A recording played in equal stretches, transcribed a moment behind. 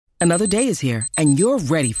Another day is here, and you're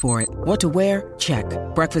ready for it. What to wear? Check.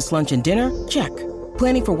 Breakfast, lunch, and dinner? Check.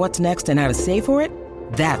 Planning for what's next and how to save for it?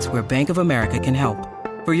 That's where Bank of America can help.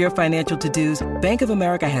 For your financial to-dos, Bank of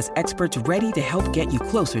America has experts ready to help get you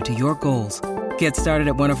closer to your goals. Get started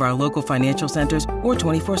at one of our local financial centers or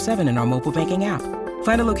 24/7 in our mobile banking app.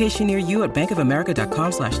 Find a location near you at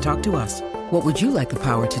bankofamerica.com/talktous. What would you like the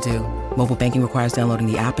power to do? Mobile banking requires downloading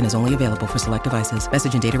the app and is only available for select devices.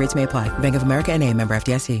 Message and data rates may apply. Bank of America N.A., member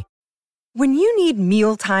FDIC. When you need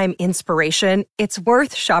mealtime inspiration, it's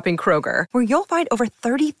worth shopping Kroger, where you'll find over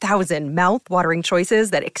 30,000 mouth-watering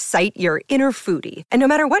choices that excite your inner foodie. And no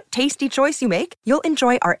matter what tasty choice you make, you'll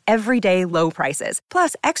enjoy our everyday low prices,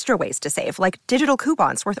 plus extra ways to save, like digital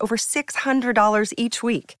coupons worth over $600 each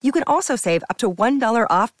week. You can also save up to $1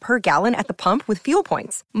 off per gallon at the pump with fuel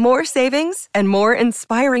points. More savings and more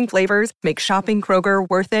inspiring flavors make shopping Kroger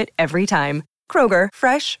worth it every time. Kroger,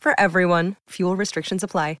 fresh for everyone. Fuel restrictions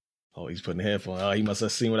apply. Oh, he's putting the headphones. Oh, he must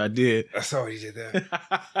have seen what I did. I saw what he did there.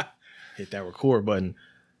 Hit that record button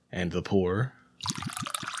and the pour.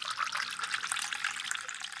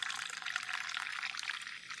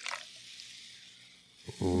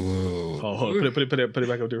 Ooh. Oh, put it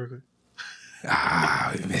back up there real quick.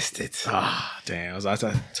 Ah, we missed it. Ah, damn. I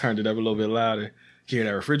turned it up a little bit louder. Hear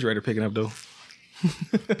that refrigerator picking up though.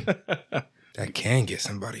 That can get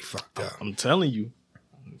somebody fucked up. I'm telling you.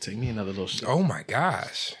 Take me another little shit. Oh my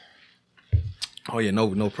gosh. Oh yeah,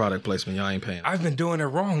 no product placement. Y'all ain't paying. I've been doing it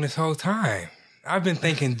wrong this whole time. I've been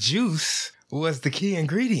thinking juice was the key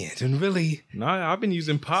ingredient, and really, Nah, I've been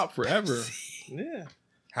using pop forever. Pepsi. Yeah.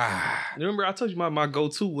 Ah, Remember I told you my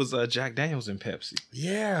go-to was Jack Daniels and Pepsi.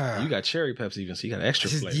 yeah. You got cherry Pepsi even, so you got extra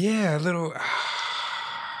Just- flavor. yeah, a little.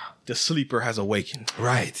 The sleeper has awakened.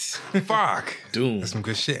 Right. Fuck. Doom. That's some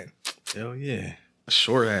good shit. Hell yeah. A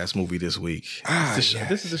short ass movie this week. This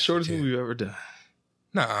is the shortest movie we've ever done.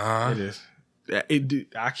 Nah. It is.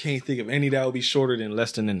 I can't think of any that would be shorter than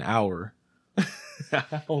less than an hour.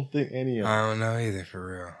 I don't think any of them. I don't know either, for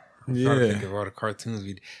real. I'm trying to think of all the cartoons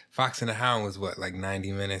we did. Fox and the Hound was what, like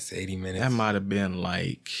 90 minutes, 80 minutes? That might have been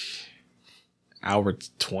like hour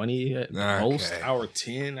 20 at most, hour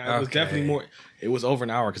 10. It was definitely more. It was over an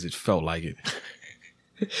hour because it felt like it.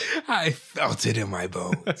 I felt it in my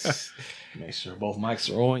bones. Make sure both mics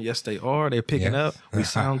are on. Yes, they are. They're picking up. We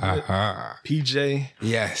sound good. PJ.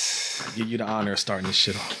 Yes. Give you the honor of starting this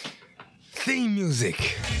shit off. Theme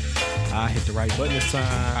music. I hit the right button this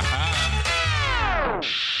time.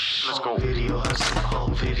 Let's go. Video hustle,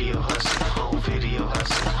 home video hustle, home video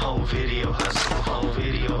hustle, home video hustle, home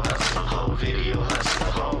video hustle, home video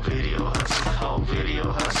hustle, home video hustle, home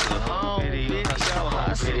video hustle, home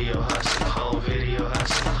video hustle, home video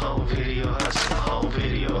hustle, home video hustle, home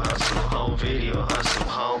video hustle, home video hustle,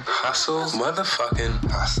 home hustle, motherfucking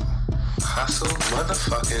hustle, hustle,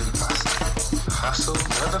 motherfucking hustle, hustle,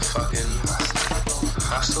 motherfucking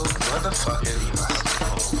hustle, motherfucking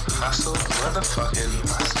hustle, motherfucking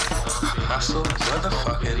hustle, motherfucking hustle,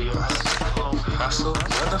 motherfucking hustle,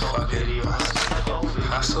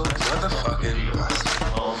 motherfucking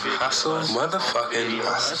hustle, motherfucking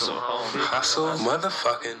hustle,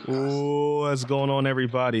 motherfucking. What's going on,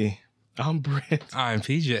 everybody? I'm Brent. I'm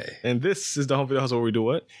PJ. And this is the Home Video Hustle where we do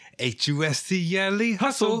what? HUSTLE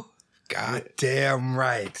hustle. Goddamn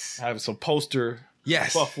right. I have some poster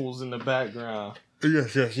buffles in the background.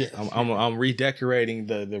 Yes. I'm redecorating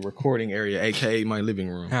the recording area, aka my living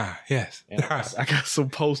room. Yes. And I got some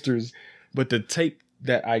posters, but the tape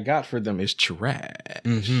that I got for them is trash.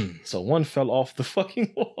 Mm-hmm. So one fell off the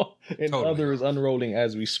fucking wall, and the other is unrolling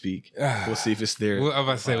as we speak. We'll see if it's there. Well, I was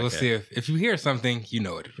about to say, we'll see if you hear something, you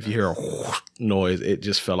know it. If you hear a noise, it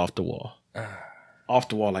just fell off the wall. Off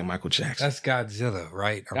the wall like Michael Jackson. That's Godzilla,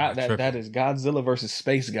 right? That is Godzilla versus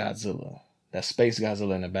Space Godzilla. That's Space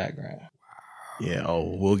Godzilla in the background. Yeah,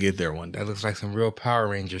 we'll get there one day. That looks like some real Power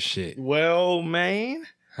Ranger shit. Well, man.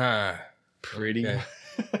 Huh. Pretty.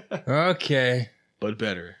 Okay. But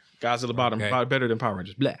better. Godzilla better than Power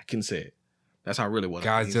Rangers. Black can say it. That's how it really was.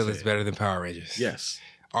 Godzilla's better than Power Rangers. Yes.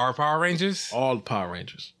 Are Power Rangers? All Power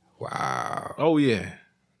Rangers. Wow. Oh, yeah.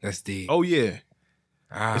 That's deep. Oh, yeah.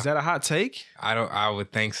 Is that a hot take? I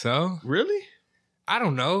would think so. Really? I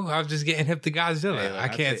don't know. I'm just getting hip to Godzilla. I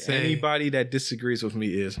can't say anybody that disagrees with me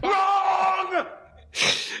is wrong.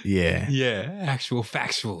 Yeah. Yeah. Actual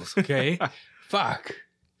factuals. Okay. Fuck.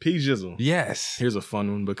 P Jizzle. Yes. Here's a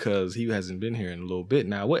fun one because he hasn't been here in a little bit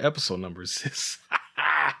now. What episode number is this?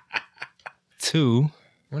 2.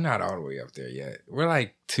 We're not all the way up there yet. We're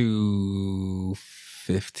like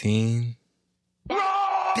 215.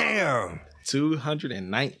 Damn.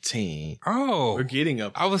 219. Oh. We're getting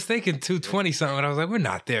up. I was thinking 220 something. I was like, we're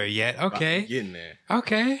not there yet. Okay. Getting there.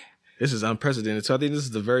 Okay. This is unprecedented. So I think this is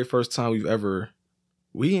the very first time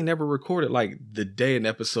we ain't never recorded like the day an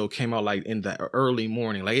episode came out, like in the early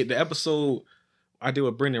morning. Like the episode I did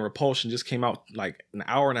with Brendan, Repulsion, just came out like an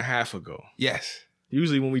hour and a half ago. Yes.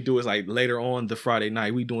 Usually when we do it like later on the Friday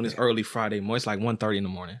night, we doing this early Friday morning. It's like 1:30 in the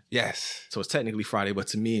morning. Yes. So it's technically Friday, but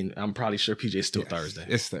to me, and I'm probably sure PJ it's still Thursday.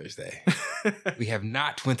 It's Thursday. We have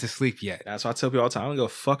not went to sleep yet. That's why I tell people all the time, I don't give a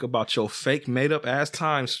fuck about your fake made up ass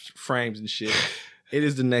time frames and shit. It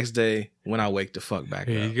is the next day when I wake the fuck back up.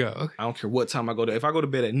 There you go. I don't care what time I go to. If I go to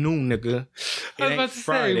bed at noon, nigga, I was about to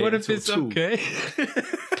say, what if it's 2? Okay?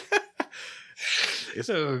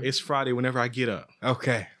 It's Friday whenever I get up.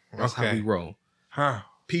 Okay. That's how we roll. Huh.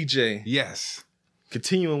 PJ. Yes.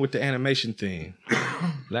 Continuing with the animation thing.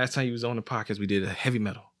 Last time you was on the podcast, we did a heavy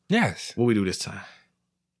metal. Yes. What we do this time?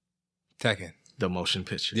 Tekken. The motion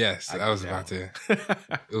picture. Yes, I was about to.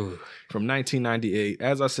 Ooh. From 1998.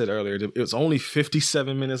 As I said earlier, it was only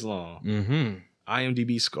 57 minutes long. Mm-hmm.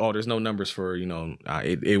 IMDb score, there's no numbers for,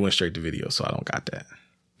 it went straight to video, so I don't got that.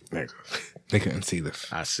 They couldn't see the...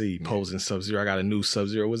 I see posing Sub-Zero. I got a new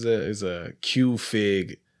Sub-Zero. It's a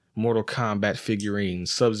Q-Fig Mortal Kombat figurine,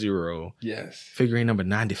 Sub-Zero. Yes. Figurine number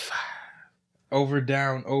 95. Over,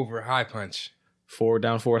 down, over, high punch. Forward,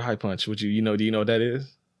 down, forward, high punch. Do you know what that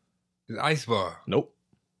is? The ice ball. Nope.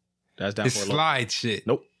 That's down, it's forward, slide low. shit.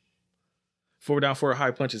 Nope. Forward, down, forward,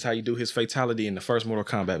 high punch is how you do his fatality in the first Mortal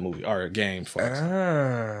Kombat movie, or game, folks.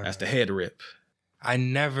 That's the head rip. I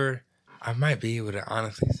might be able to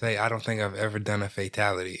honestly say I don't think I've ever done a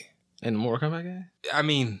fatality. In the Mortal Kombat game? I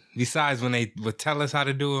mean, besides when they would tell us how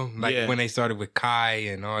to do them, like when they started with Kai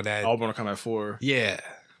and all that. All Mortal Kombat 4. Yeah,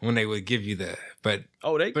 when they would give you but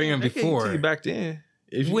they bring them before. Gave it to you back then.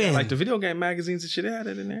 If you had, like the video game magazines and shit, they had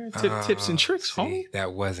it in there. Tips and tricks, homie.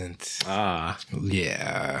 That wasn't.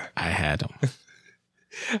 Yeah. I had them.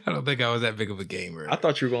 I don't think I was that big of a gamer. I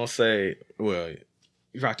thought you were going to say, well,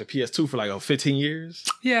 you rocked a PS2 for like 15 years.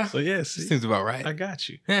 Yeah. So yeah, seems about right. I got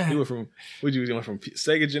you. You went from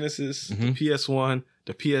Sega Genesis to PS1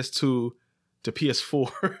 to PS2 to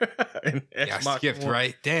PS4 and Xbox I skipped One.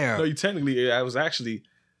 right. Damn. No, I was actually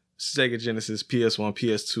Sega Genesis, PS1,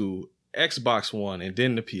 PS2, Xbox One, and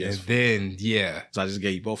then the PS4. And then So I just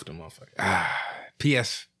gave you both of them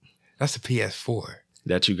motherfuckers. That's the PS4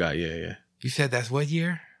 that you got. Yeah. You said that's what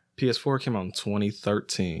year? PS4 came out in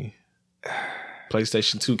 2013.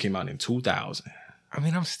 PlayStation 2 came out in 2000. I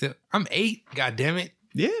mean, I'm 8. God damn it.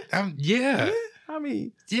 Yeah. Yeah. I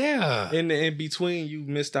mean, yeah. In between, you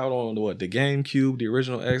missed out on the GameCube, the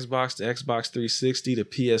original Xbox, the Xbox 360, the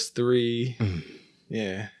PS3.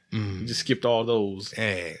 Yeah. You just skipped all those.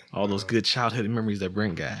 Hey. All those good childhood memories that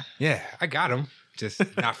Brent got. Yeah, I got them. Just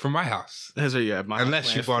not from my house. That's what you had.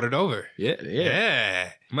 Unless you brought it over. Yeah.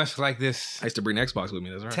 Much like this. I used to bring Xbox with me.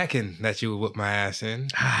 That's right. Tekken that you would whip my ass in.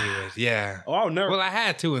 Yeah. Oh, never. Well, I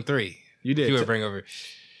had 2 and 3. You did. You would bring over.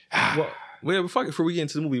 Well, before we get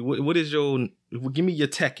into the movie, what is give me your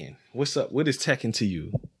Tekken. What's up? What is Tekken to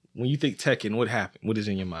you? When you think Tekken, what happened? What is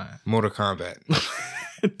in your mind? Mortal Kombat.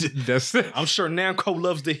 That's it. I'm sure Namco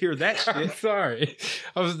loves to hear that shit. I'm sorry.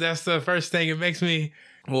 That's the first thing it makes me.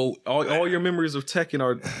 Well, all your memories of Tekken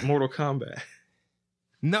are Mortal Kombat.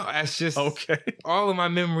 No, that's just okay. All of my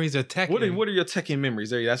memories are Tekken. What are your Tekken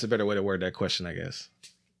memories? That's a better way to word that question, I guess.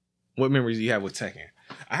 What memories do you have with Tekken?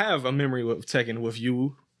 I have a memory with Tekken with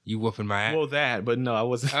you. You whooping my ass? Well, that, but no, I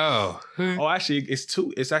wasn't. Actually, it's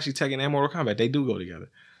 2. It's actually Tekken and Mortal Kombat. They do go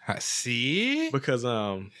together. See? Because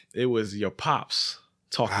it was your pops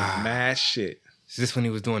talking mad shit. Is this when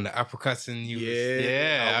he was doing the uppercuts and you?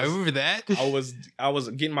 Yeah, I remember that. I was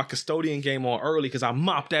getting my custodian game on early because I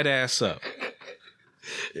mopped that ass up.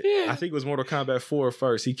 Yeah. I think it was Mortal Kombat 4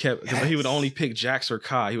 first. He would only pick Jax or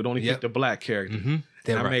Kai. He would only pick the black character. Mm-hmm.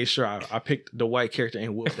 And I made sure I picked the white character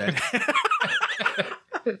and whooped that.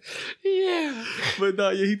 Yeah.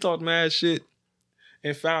 But he talked mad shit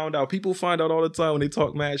and found out. People find out all the time when they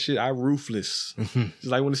talk mad shit. I ruthless. Mm-hmm. It's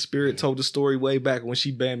like when the Spirit told the story way back when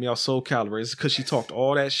she banned me off Soul Calibur. It's because she talked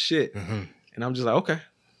all that shit. Mm-hmm. And I'm just like, okay.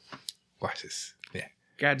 Watch this. Yeah.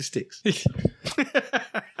 Got the sticks.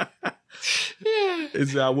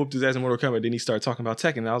 Yeah. I whooped his ass in Mortal Kombat. Then he started talking about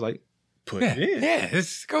Tekken. And I was like, put it in. Yeah,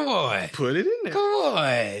 come on. Put it in there. Come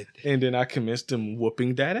on. And then I commenced him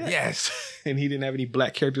whooping that ass. Yes. And he didn't have any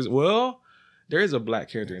black characters. Well, there is a black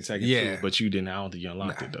character in Tekken 2, but you didn't. I don't think you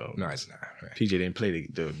unlocked it, though. No, it's not. Right. PJ didn't play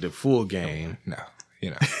the full game. No.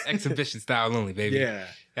 Exhibition style only, baby.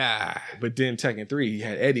 Yeah. But then Tekken 3, he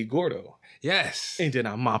had Eddie Gordo. Yes. And then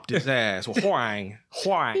I mopped his ass. Huang.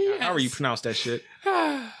 Yes. However you pronounce that shit.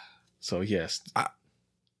 So, yes.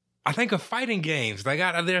 I think of fighting games. Like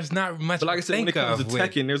there's not much. But like I said, when it comes to with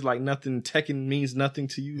Tekken, there's like nothing. Tekken means nothing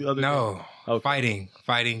to you other no than fighting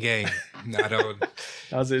game. No, I don't.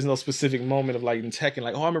 There's no specific moment of like in Tekken,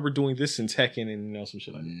 like I remember doing this in Tekken and some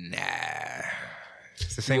shit like that. Nah,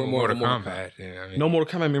 it's the same with Mortal Kombat. You know what I mean? No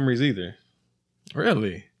Mortal Kombat memories either.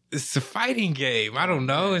 Really? It's a fighting game. I don't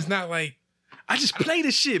know. It's not like I just play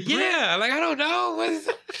this shit, bro. Yeah, like I don't know. What is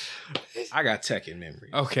I got Tekken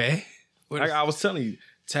memories. Okay. I was telling you,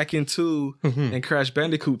 Tekken 2 and Crash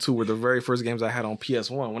Bandicoot 2 were the very first games I had on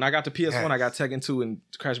PS1. When I got to PS1, I got Tekken 2 and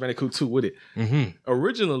Crash Bandicoot 2 with it.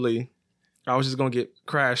 Originally, I was just going to get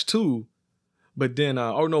Crash 2, but then,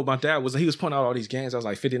 my dad he was pointing out all these games. I was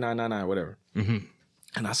like, $59.99, whatever. And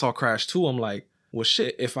I saw Crash 2. I'm like, well,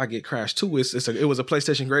 shit, if I get Crash 2, it was a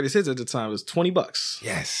PlayStation Greatest Hits at the time. It was $20.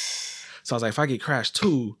 Yes. So I was like, if I get Crash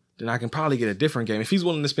 2, then I can probably get a different game. If he's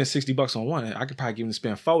willing to spend $60 on one, I could probably give him to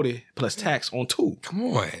spend 40 plus tax on 2. Come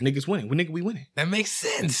on. Niggas winning. We winning. That makes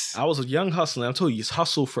sense. I was a young hustler. I'm telling you, it's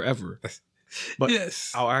hustle forever. But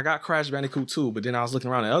yes. I got Crash Bandicoot 2, but then I was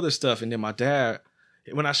looking around at other stuff, and then my dad,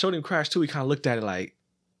 when I showed him Crash 2, he kind of looked at it like,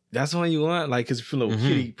 that's the one you want? Like, because for a little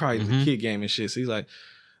kid, probably the kid game and shit. So he's like,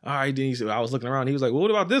 all right. Then I was looking around. He was like, well,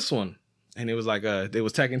 what about this one? And it was like, it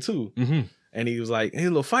was Tekken 2. And he was like, hey, a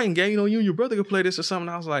little fighting game. You know, you and your brother could play this or something.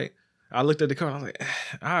 I was like, I looked at the card and I was like,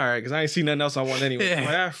 all right, because I ain't seen nothing else I want anyway. I'm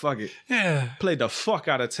like, fuck it. Yeah. Played the fuck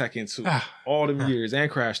out of Tekken 2. All them years.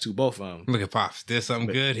 And Crash 2, both of them. Look at Pops. Did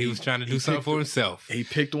something good. He was trying to do something for himself. He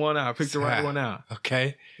picked one out. I picked the right one out.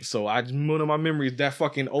 Okay. So one of my memories, that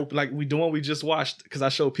fucking like the one we just watched, because I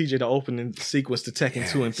showed PJ the opening sequence to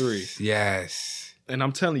Tekken 2 and 3. Yes. And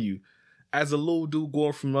I'm telling you, as a little dude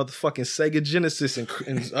going from motherfucking Sega Genesis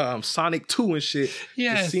and Sonic 2 and shit,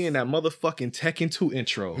 to seeing that motherfucking Tekken 2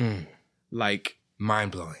 intro, like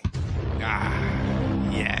mind blowing.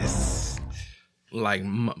 Yes. Like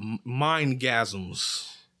mindgasms.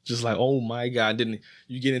 Just like, oh my God. Then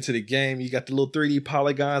you get into the game, you got the little 3D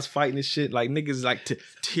polygons fighting and shit. Like niggas like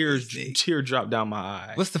tear drop down my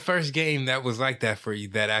eye. What's the first game that was like that for you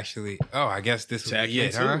that actually, I guess this would be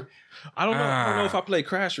it, huh? I don't know if I played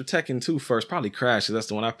Crash or Tekken 2 first. Probably Crash, because that's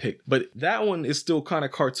the one I picked. But that one is still kind of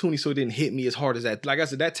cartoony, so it didn't hit me as hard as that. Like I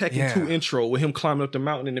said, that Tekken 2 intro with him climbing up the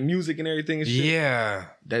mountain and the music and everything and shit. Yeah.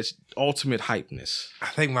 That's ultimate hypeness. I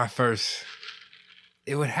think my first,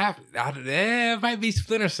 it would have, it might be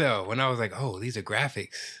Splinter Cell. When I was like, oh, these are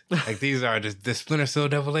graphics. Like these are the Splinter Cell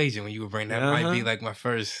Double Agent. When you would bring that, might be like my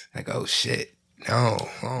first, like, oh shit. No.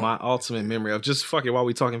 My ultimate memory of just fucking while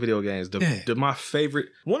we talking video games. My favorite,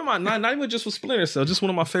 one of my, not even just with Splinter Cell, just one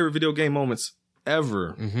of my favorite video game moments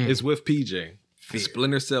ever is with PJ.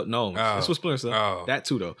 Splinter Cell, no, that's with Splinter Cell. That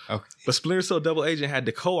too though. Okay. But Splinter Cell Double Agent had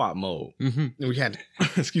the co-op mode. And we had,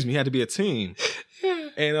 had to be a team.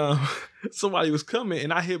 And somebody was coming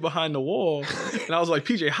and I hid behind the wall and I was like,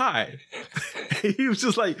 PJ, hide. He was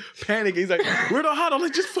just like panicking. He's like, where do I hide? I'm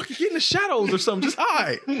like, just fucking get in the shadows or something. Just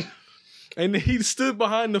hide. And he stood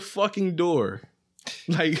behind the fucking door.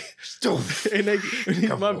 Like, and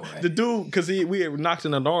the dude, because we had knocked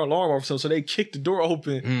an alarm off, so they kicked the door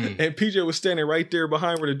open, and PJ was standing right there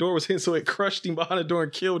behind where the door was hit, so it crushed him behind the door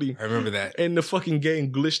and killed him. I remember that. And the fucking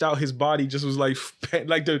game glitched out his body, just was like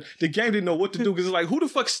the game didn't know what to do, because it's like, who the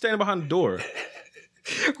fuck's standing behind the door?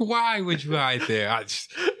 Why would you hide there? I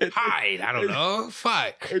just hide. I don't know.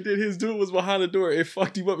 Fuck. And then his dude was behind the door. It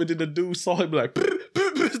fucked him up. And then the dude saw him like,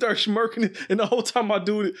 start smirking. And the whole time my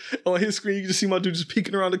dude on his screen, you can just see my dude just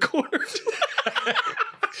peeking around the corner.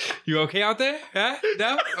 You okay out there? Huh?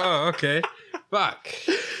 No? Oh, okay. Fuck.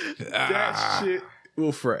 That shit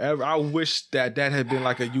will forever. I wish that had been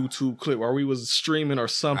like a YouTube clip where we was streaming or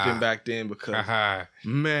something back then, because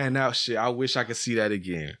man, that shit, I wish I could see that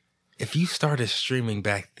again. If you started streaming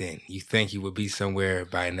back then, you think you would be somewhere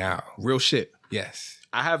by now? Real shit. Yes.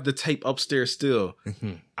 I have the tape upstairs still.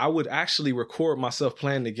 I would actually record myself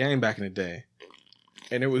playing the game back in the day.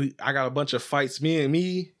 And I got a bunch of fights.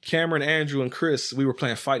 Me, Cameron, Andrew, and Chris, we were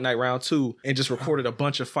playing Fight Night Round 2 and just recorded a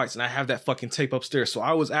bunch of fights. And I have that fucking tape upstairs. So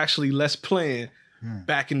I was actually less playing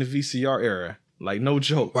back in the VCR era. Like, no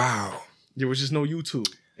joke. Wow. There was just no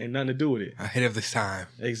YouTube. And nothing to do with it. Ahead of this time.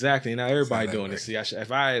 Exactly. Now everybody doing it. See,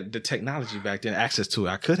 if I had the technology back then, access to it,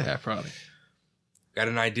 I could have probably. Got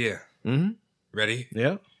an idea. Ready?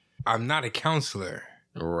 Yeah. I'm not a counselor.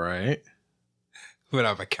 Right. But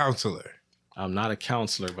I'm a counselor. I'm not a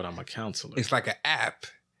counselor, but I'm a counselor. It's like an app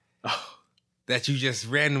that you just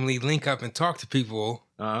randomly link up and talk to people.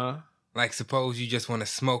 Like suppose you just want to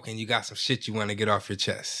smoke and you got some shit you want to get off your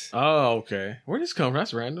chest. Oh, okay. Where'd this come from?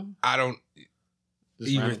 That's random. I don't...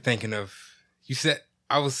 You were thinking of... You said...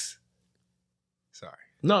 I was... Sorry.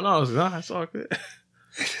 No, it's all good.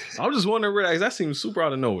 I'm just wondering where that seems super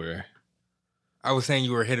out of nowhere. I was saying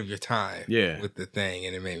you were ahead of your time. Yeah. With the thing,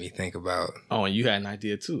 and it made me think about. Oh, and you had an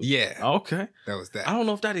idea too. Yeah. Okay. That was that. I don't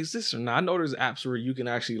know if that exists or not. I know there's apps where you can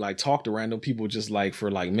actually like talk to random people just like for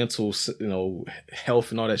like mental, health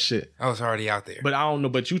and all that shit. I was already out there. But I don't know.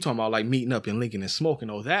 But you talking about like meeting up and linking and smoking.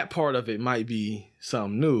 Oh, that part of it might be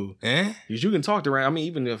something new. Because you can talk to random.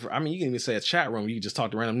 I mean, you can even say a chat room where you can just talk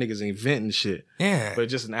to random niggas and vent and shit. Yeah. But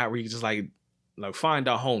just an app where you can just like find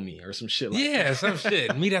a homie or some shit like that. Yeah, some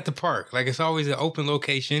shit. Meet at the park. Like it's always an open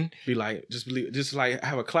location. Be like, just like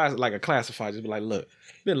have a class, like a classified. Just be like, look,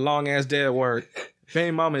 been a long ass day at work. Baby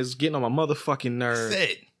mama is getting on my motherfucking nerves.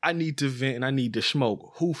 That's it. I need to vent and I need to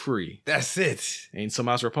smoke. Who free? That's it. And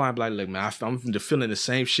somebody else replying, be like, look, man, I'm feeling the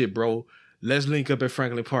same shit, bro. Let's link up at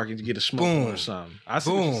Franklin Park and get a smoke on or something. I see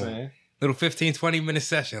what you're saying. Little 15, 20-minute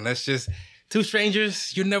session. Let's just... Two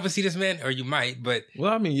strangers, you'll never see this man, or you might, but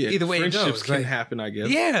well, I mean, yeah, either way friendships it goes. can happen, I guess.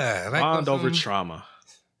 Yeah, like bond over trauma,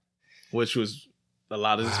 which was a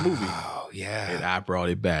lot of this movie. Oh yeah, and I brought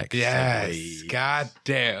it back. Yes,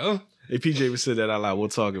 goddamn. Hey, PJ, we said that out loud. We'll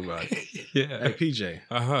talk about it. Yeah. Hey, PJ.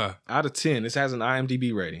 Out of 10, this has an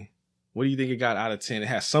IMDb rating. What do you think it got out of 10? It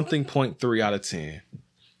has something 0.3 out of 10.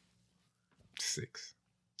 6.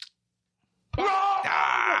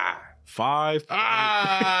 5.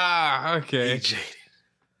 Okay.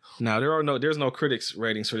 Now there's no critics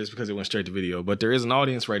ratings for this because it went straight to video, but there is an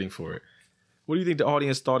audience rating for it. What do you think the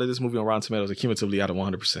audience thought of this movie on Rotten Tomatoes cumulatively out of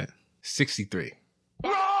 100%? 63.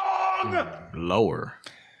 Wrong! Lower.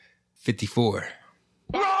 54.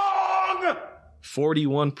 Wrong!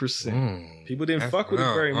 41%. People didn't fuck with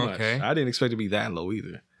it very much. I didn't expect it to be that low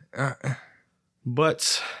either.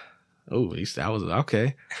 But at least that was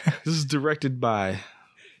okay. This is directed by.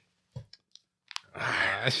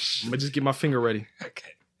 I'm gonna just get my finger ready.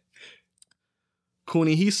 Okay.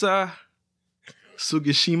 Kunihisa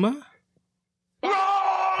Sugishima?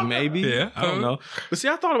 Maybe. Yeah. I don't know. But see,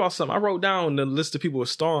 I thought about something. I wrote down the list of people who are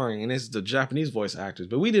starring, and it's the Japanese voice actors.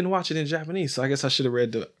 But we didn't watch it in Japanese, so I guess I should have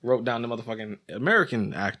wrote down the motherfucking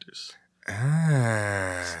American actors.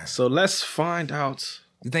 So let's find out.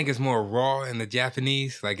 You think it's more raw in the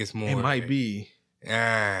Japanese? Like it's more. It might be.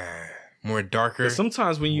 More darker.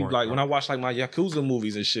 Sometimes when you when I watch like my Yakuza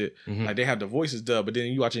movies and shit, like they have the voices dubbed, but then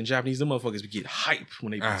you watch in Japanese, them motherfuckers get hype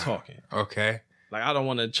when they be talking. Okay. Like I don't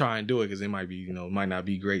want to try and do it because it might be, might not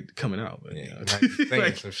be great coming out. But,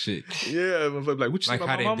 like some shit. Yeah, like what you like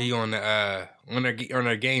how they be on the on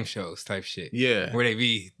their game shows type shit. Yeah, where they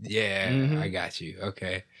be. Yeah, I got you.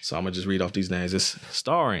 Okay. So I'm gonna just read off these names. It's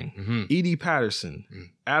starring Edie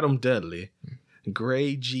Patterson, Adam Dudley,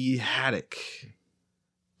 Gray G. Haddock,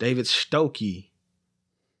 David Stokey,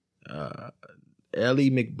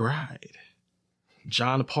 Ellie McBride,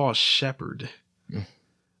 John Paul Shepard,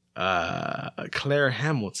 Claire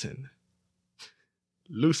Hamilton,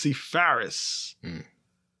 Lucy Farris,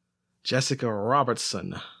 Jessica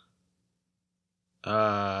Robertson,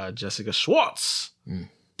 Jessica Schwartz.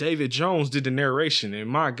 David Jones did the narration, and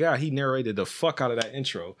my God, he narrated the fuck out of that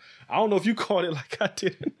intro. I don't know if you caught it like I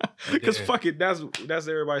did, because fuck it, that's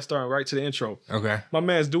everybody starting right to the intro. Okay, my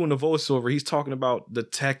man's doing the voiceover. He's talking about the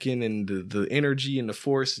Tekken and the energy and the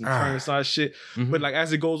force and turning side shit. But like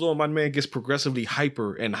as it goes on, my man gets progressively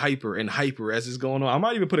hyper and hyper and hyper as it's going on. I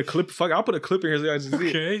might even put a clip. Fuck, I'll put a clip in here so you guys can see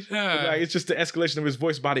it. Like, it's just the escalation of his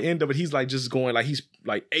voice. By the end of it, he's like just going like he's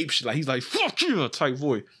like ape shit. Like he's like fuck you type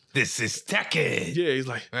voice. This is Tekken. Yeah, he's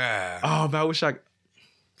like, oh man, I wish I.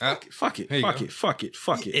 Fuck it.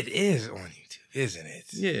 It is on YouTube, isn't it?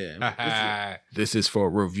 Yeah. This is for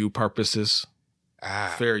review purposes.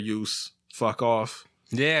 Fair use. Fuck off.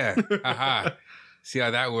 Yeah. See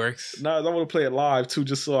how that works. Nah, I want to play it live too,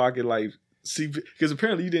 just so I can like see, because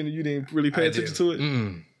apparently you didn't really pay attention to it.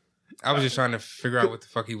 I was just trying to figure out what the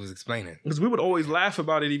fuck he was explaining. Because we would always laugh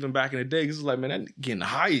about it even back in the day. Because it's like, man, that getting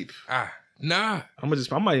hype. Nah. I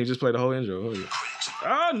might even just play the whole intro.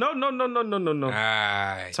 No.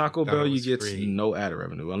 Taco Bell, you get no ad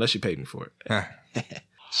revenue unless you paid me for it.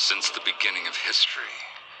 Since the beginning of history,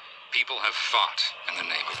 people have fought in the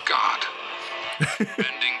name of God,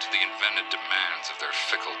 bending to the invented demands of their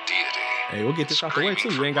fickle deity. Hey, we'll get this out the way too.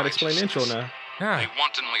 You ain't got to explain the intro now. They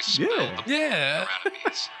wantonly spilled the blood of their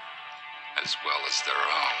enemies, as well as their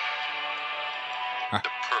own. The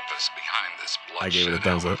purpose behind this bloodshed, I gave it a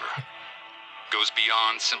thumbs up, goes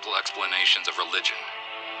beyond simple explanations of religion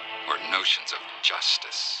or notions of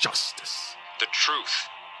justice. The truth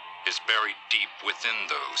is buried deep within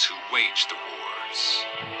those who wage the wars.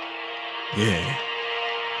 Yeah.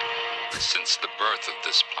 Since the birth of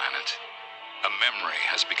this planet, A memory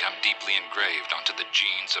has become deeply engraved onto the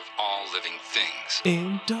genes of all living things.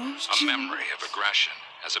 In those A memory of aggression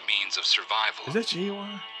as a means of survival. Is that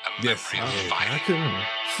genuine? A memory of I fighting. couldn't remember.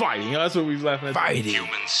 Fighting. That's what we was laughing at. Fighting.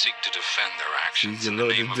 Humans seek to defend their actions in The,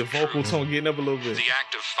 the name of the vocal truth. tone getting up a little bit. The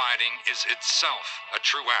act of fighting is itself a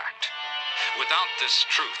true act. Without this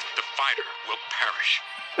truth, the fighter will perish.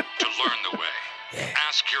 To learn the way,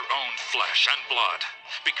 ask your own flesh and blood,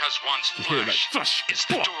 because one's hear it like, flesh flesh, is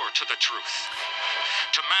the door to the truth.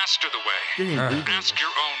 To master the way, ask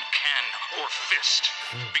your own ken or fist,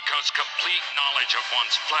 because complete knowledge of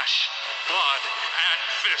one's flesh, blood, and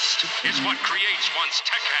fist is what creates one's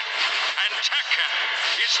Tekken, and Tekken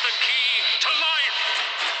is the key to life.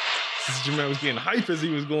 Jermaine was getting hype as he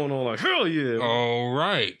was going on, like, hell yeah. All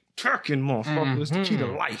right. Tekken, motherfucker. It's the key to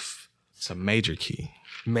life. It's a major key.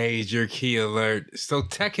 Major key alert. So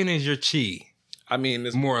Tekken is your chi, I mean,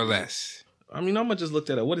 it's more or less. I mean, I'm gonna just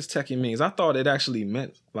look at it. What does Tekken means? I thought it actually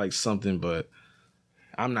meant like something, but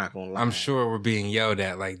I'm not gonna lie. I'm sure we're being yelled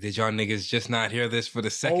at. Like, did y'all niggas just not hear this for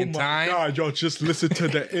the second time? Oh my God, y'all just listened to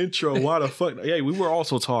the intro. Why the fuck? Yeah, we were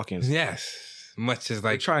also talking. Yes. Much as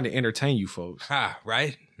Like like, trying to entertain you folks.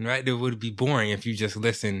 right? Right? It would be boring if you just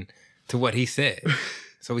listened to what he said.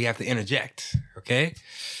 So we have to interject, okay?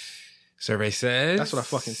 Survey says... That's what I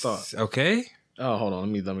fucking thought. Okay. Oh, hold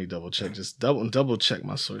on. Let me double check. Just double check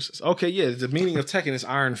my sources. Okay, yeah. The meaning of Tekken is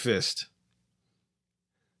Iron Fist.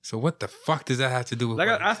 So what the fuck does that have to do with Like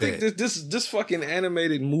what I he think said? this fucking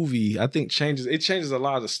animated movie, I think changes a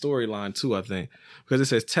lot of the storyline too. I think because it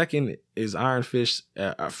says Tekken is Iron Fist,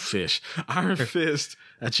 Iron Fist,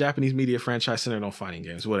 a Japanese media franchise centered on fighting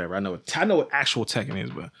games. Whatever. I know what actual Tekken is,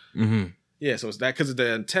 but yeah. So it's that because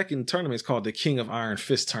the Tekken tournament is called the King of Iron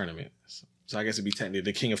Fist tournament. So I guess it'd be technically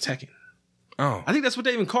the King of Tekken. Oh. I think that's what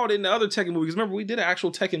they even called it in the other Tekken movies. Remember, we did an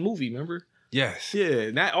actual Tekken movie. Remember? Yes. Yeah,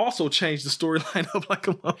 and that also changed the storyline up like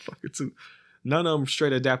a motherfucker too. None of them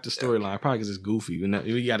straight adapt the storyline, probably because it's goofy. And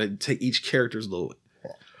you got to take each character's little.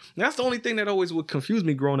 That's the only thing that always would confuse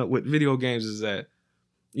me growing up with video games is that,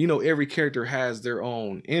 you know, every character has their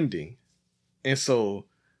own ending, and so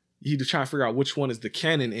you try to figure out which one is the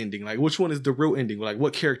canon ending, like which one is the real ending, like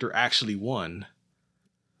what character actually won.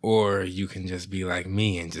 Or you can just be like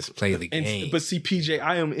me and just play the game. But see, PJ,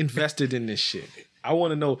 I am invested in this shit. I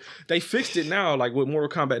want to know. They fixed it now, like with Mortal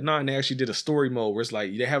Kombat 9, they actually did a story mode where it's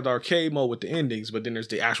like they have the arcade mode with the endings, but then there's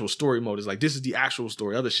the actual story mode. It's like, this is the actual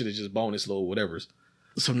story. Other shit is just bonus little whatevers.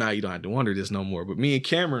 So now you don't have to wonder this no more. But me and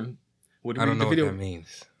Cameron would read I don't know the video. what that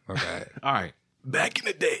means. Okay. All right. Back in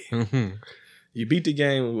the day, you beat the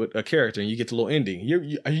game with a character and you get the little ending.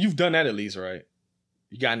 You've done that at least, right?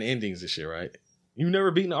 You got in the endings and shit, right? You've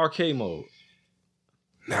never beaten the arcade mode.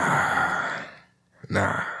 Nah.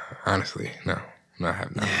 Honestly, no. No, I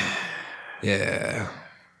have not. Yeah.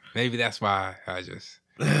 Maybe that's why I just...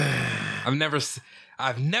 I've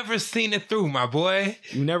never seen it through, my boy.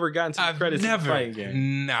 You never gotten to the credits in the fighting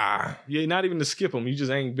game. Nah. Yeah, not even to skip them. You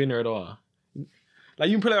just ain't been there at all. Like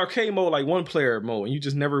you can play arcade mode, like one player mode, and you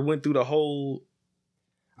just never went through the whole.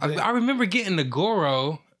 I remember getting the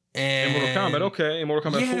Goro and In Mortal Kombat, okay. In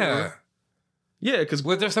Mortal Kombat 4. Yeah, because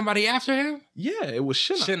was there somebody after him? Yeah, it was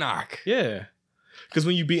Shinnok. Yeah. Because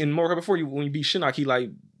when you beat in Mortal Kombat 4, when you beat Shinnok, he like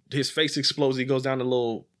his face explodes, he goes down the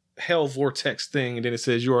little hell vortex thing, and then it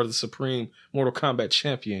says you are the supreme Mortal Kombat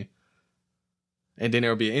champion. And then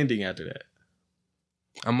there'll be an ending after that.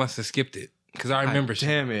 I must have skipped it. Because I remember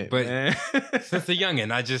damn it, but man. Since a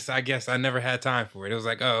youngin', I guess I never had time for it. It was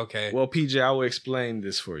like, oh, okay. Well, PJ, I will explain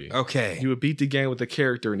this for you. Okay. You would beat the game with a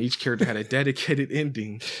character, and each character had a dedicated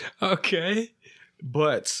ending. Okay.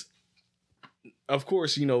 But, of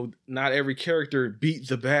course, you know, not every character beat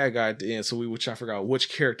the bad guy at the end, so we would try to figure out which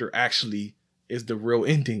character actually is the real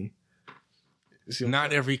ending.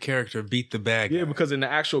 Not every character beat the bad guy. Yeah, because in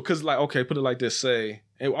the actual, because like, okay, put it like this, say,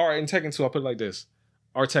 all right, in Tekken 2, I'll put it like this.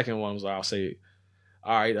 Our Tekken 1 was, I'll say,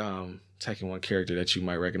 all right, Tekken 1 character that you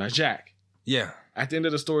might recognize, Jack. Yeah. At the end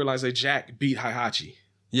of the storyline, say Jack beat Heihachi.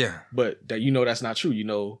 Yeah. But that you know that's not true. You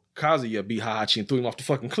know, Kazuya beat Heihachi and threw him off the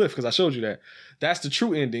fucking cliff because I showed you that. That's the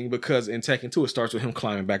true ending because in Tekken 2, it starts with him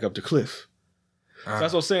climbing back up the cliff. So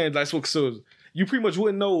that's what I'm saying. That's what, so you pretty much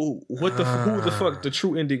wouldn't know what who the fuck the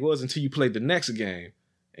true ending was until you played the next game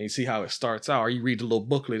and you see how it starts out, or you read the little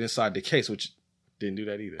booklet inside the case, which didn't do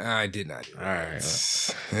that either. I did not do that.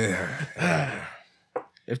 All right.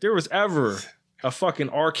 If there was ever a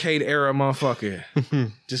fucking arcade era motherfucker,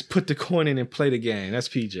 just put the coin in and play the game. That's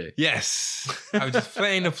PJ. Yes. I was just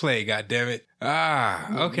playing to play, goddammit.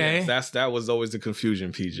 Okay. Yes, that was always the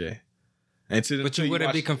confusion, PJ. But you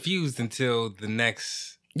wouldn't be confused until the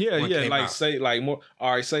next like out. Say like more.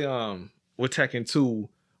 All right, say with Tekken 2,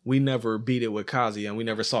 we never beat it with Kazuya and we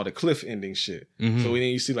never saw the cliff ending shit. Mm-hmm. So then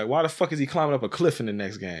you see like, why the fuck is he climbing up a cliff in the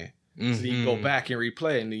next game? Mm-hmm. So you go back and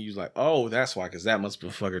replay it, and then you're like, oh, that's why, because that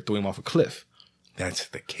motherfucker threw him off a cliff. That's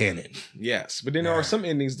the canon. Yes. But then there are some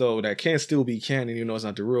endings, though, that can still be canon, even though it's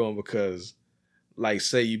not the real one, because, like,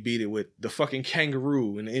 say you beat it with the fucking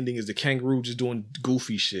kangaroo, and the ending is the kangaroo just doing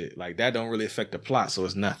goofy shit. Like, that don't really affect the plot, so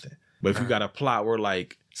it's nothing. But if you got a plot where,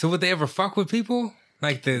 like... So would they ever fuck with people?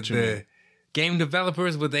 Like, the game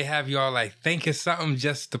developers, would they have y'all, like, think of something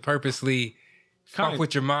just to purposely fuck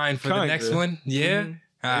with your mind for the next one? Yeah?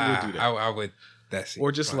 Mm-hmm. Do that. I would... That's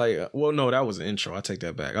or just like, well, no, that was an intro. I take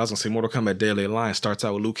that back. I was gonna say Mortal Kombat Deadly Alliance starts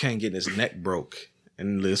out with Liu Kang getting his neck broke,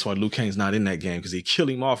 and that's why Liu Kang's not in that game because he killed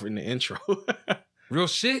him off in the intro. Real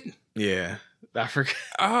shit? Yeah, I forgot.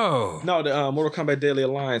 Oh no, the Mortal Kombat Deadly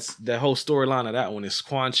Alliance. That whole storyline of that one is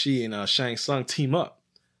Quan Chi and Shang Tsung team up,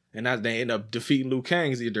 and they end up defeating Liu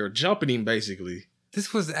Kang. They're jumping him basically.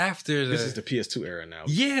 This was after This is the PS2 era now.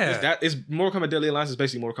 Yeah, that is Mortal Kombat Deadly Alliance is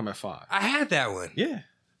basically Mortal Kombat 5. I had that one. Yeah.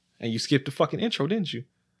 And you skipped the fucking intro, didn't you?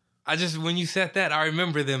 When you said that, I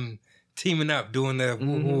remember them teaming up, doing the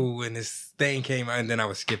woo-woo, and this thing came out, and then I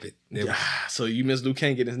would skip it. So you missed Liu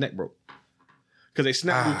Kang getting his neck broke. Because they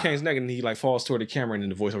snapped Liu Kang's neck, and he like falls toward the camera, and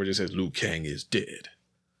then the voiceover just says, Liu Kang is dead.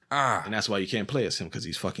 And that's why you can't play as him, because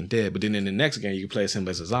he's fucking dead. But then in the next game, you can play as him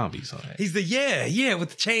as a zombie. So he's with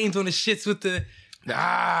the chains on the shits with the...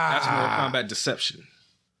 That's Mortal Kombat Deception.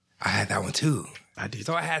 I had that one, too. I did.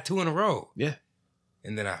 So I had 2 in a row. Yeah.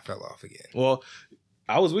 And then I fell off again. Well,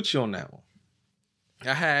 I was with you on that one.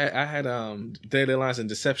 I had Deadly Alliance and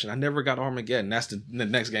Deception. I never got Armageddon. That's the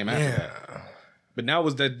next game after that. But now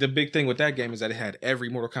was the big thing with that game is that it had every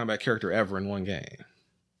Mortal Kombat character ever in one game.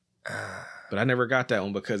 But I never got that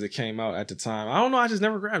one because it came out at the time. I don't know. I just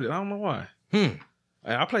never grabbed it. I don't know why.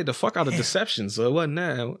 I played the fuck out of Deception, so it wasn't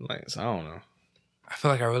that. Like, so I don't know. I feel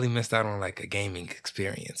like I really missed out on like a gaming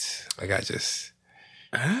experience. Like I just...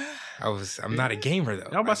 I'm not a gamer though.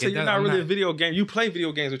 I'm about to say you're not really a video game. You play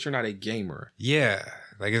video games, but you're not a gamer. Yeah,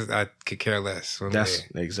 like I could care less. That's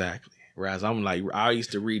exactly. Whereas I'm like, I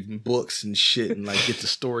used to read books and shit and like get the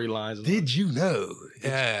storylines. Did you know?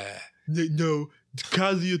 Yeah. No,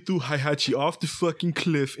 Kazuya threw Heihachi off the fucking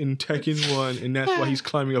cliff in Tekken 1, and that's why he's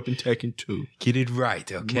climbing up in Tekken 2. Get it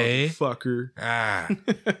right, okay? Motherfucker.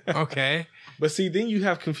 Okay. But see, then you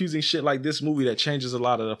have confusing shit like this movie that changes a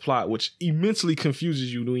lot of the plot, which immensely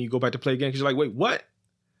confuses you when you go back to play again. Because you're like, wait, what?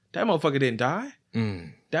 That motherfucker didn't die?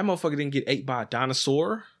 That motherfucker didn't get ate by a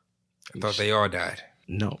dinosaur? I thought they all died.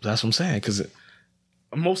 No, that's what I'm saying. Because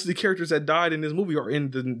most of the characters that died in this movie are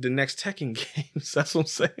in the next Tekken games. That's what I'm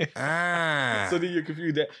saying. So then you're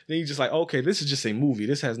confused. Then you're just like, okay, this is just a movie.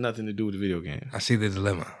 This has nothing to do with the video game. I see the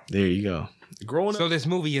dilemma. There you go. So this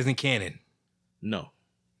movie isn't canon? No.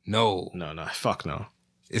 No. Fuck no.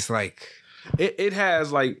 It's like... It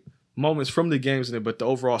has like moments from the games in it, but the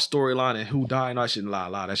overall storyline and who died and all that shit,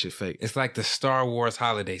 that shit fake. It's like the Star Wars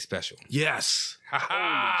holiday special. Yes.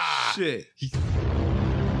 Holy shit.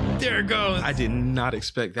 There it goes. I did not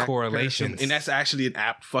expect that correlations. And that's actually an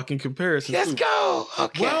apt fucking comparison. Let's go.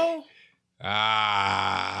 Okay. Well...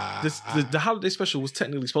 the holiday special was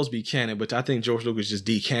technically supposed to be canon, but I think George Lucas just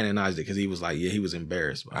decanonized it because he was like, he was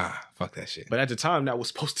embarrassed. Fuck that shit. But at the time, that was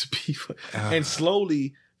supposed to be, and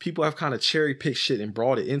slowly people have kind of cherry picked shit and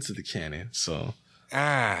brought it into the canon. So,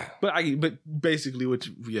 but basically,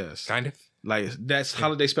 yes, kind of like that's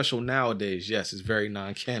holiday special nowadays. Yes, it's very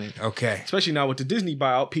non-canon. Okay, especially now with the Disney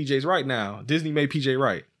buyout. PJ's right now. Disney made PJ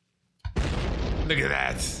right. Look at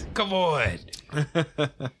that! Come on.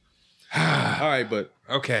 All right, but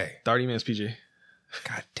okay, 30 minutes, PJ.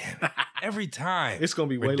 God damn it! Every time it's gonna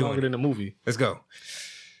be way longer than the movie. Let's go.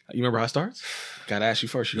 You remember how it starts? Gotta ask you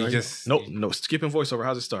first. Nope. Skipping voiceover.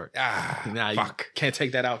 How's it start? Fuck. You can't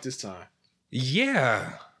take that out this time.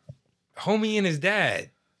 Yeah, homie and his dad.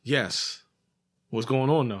 Yes. What's going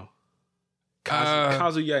on though?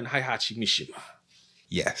 Kazuya and Heihachi Mishima.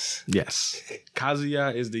 Yes.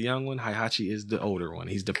 Kazuya is the young one. Heihachi is the older one.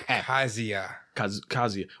 He's the pack.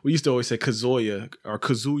 Kazuya. We used to always say Kazuya or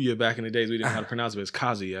Kazuya back in the days. We didn't know how to pronounce it, but it's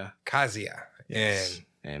Kazuya. Yes.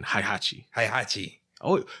 And Heihachi.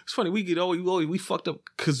 Oh, it's funny. We fucked up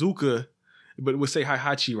Kazuka, but we'll say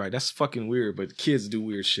Heihachi right. That's fucking weird, but kids do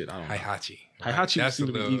weird shit. I don't know. Heihachi seems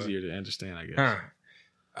to be easier to understand, I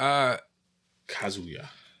guess. Kazuya.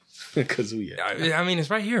 Kazuya. I mean, it's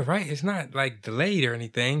right here, right? It's not like delayed or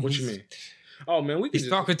anything. What you mean? Oh man, he's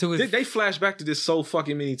talking to his. They flash back to this so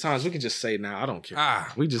fucking many times. We can just say it now. I don't care.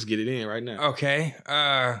 We just get it in right now. Okay.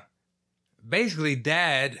 Basically,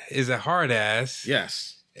 Dad is a hard ass.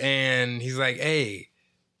 Yes. And he's like, "Hey,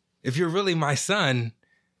 if you're really my son,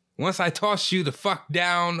 once I toss you the fuck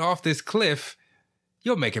down off this cliff,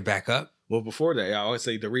 you'll make it back up. Well, before that, I always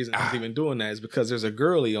say the reason he's even doing that is because there's a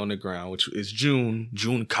girlie on the ground, which is June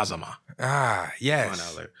Kazama.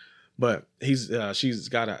 Yes. But she's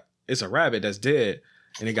got it's a rabbit that's dead,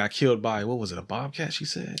 and it got killed by, what was it, a bobcat, she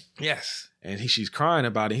said? Yes. And she's crying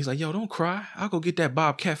about it. He's like, yo, don't cry. I'll go get that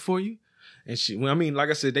bobcat for you. And like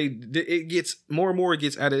I said, it gets more and more, it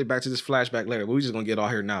gets added back to this flashback later, but we're just going to get all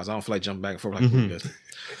here now, so I don't feel like jumping back and forth like we did.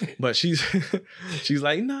 But she's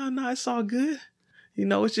like, no, it's all good.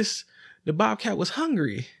 It's just, the bobcat was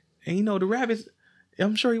hungry. And, the rabbit,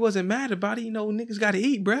 I'm sure he wasn't mad about it. Niggas got to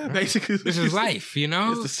eat, bruh, basically. This is life,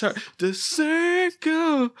 It's the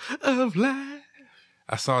circle of life.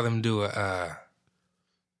 I saw them do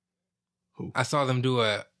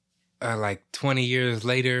like 20 years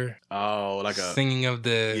later. Oh, like singing of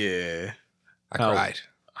the... Yeah. I cried.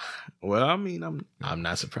 Well, I mean, I'm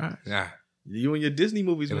not surprised. Yeah. You and your Disney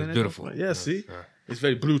movies, it man. Was beautiful. Yeah, see? It's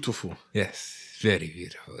very beautiful. Yes, very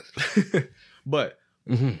beautiful. But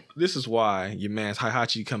this is why your man's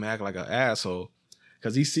Heihachi come act like an asshole,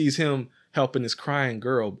 because he sees him helping this crying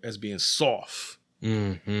girl as being soft.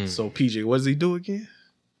 Mm-hmm. So PJ, what does he do again?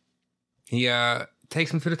 He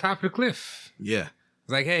takes him to the top of the cliff. Yeah.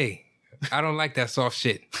 It's like, hey, I don't like that soft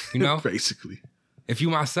shit, Basically. If you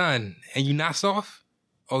my son and you not soft,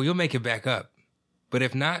 you'll make it back up. But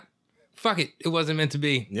if not, fuck it. It wasn't meant to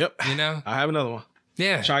be. Yep. I have another one.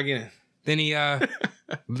 Yeah. Try again. Then he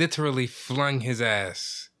literally flung his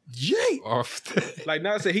ass. Yay! Off like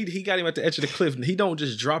now I said, he got him at the edge of the cliff, and he don't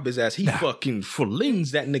just drop his ass. He fucking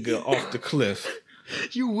flings that nigga off the cliff.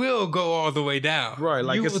 You will go all the way down. Right.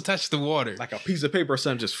 Like you will touch the water. Like a piece of paper or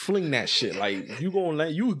something, just fling that shit. Like you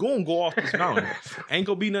gonna go off this mountain. Ain't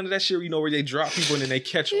gonna be none of that shit, where they drop people and then they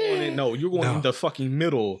catch on it. No, you're going in the fucking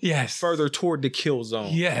middle. Yes. Further toward the kill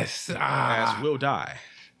zone. Yes. Ass will die.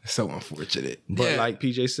 So unfortunate. But like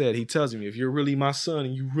PJ said, he tells me, if you're really my son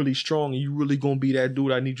and you really strong and you really gonna be that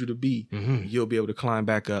dude I need you to be, you'll be able to climb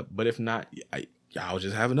back up. But if not, I'll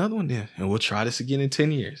just have another one then, and we'll try this again in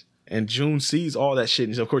 10 years. And June sees all that shit,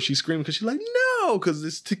 and of course she's screaming because she's like, no,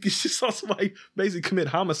 because she saw somebody basically commit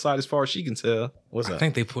homicide as far as she can tell. What's up? I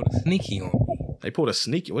think they pulled a sneaky on me. They pulled a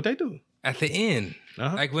sneaky? What'd they do? At the end,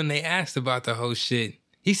 like when they asked about the whole shit,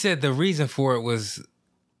 he said the reason for it was,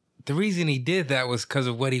 the reason he did that was because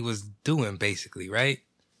of what he was doing, basically, right?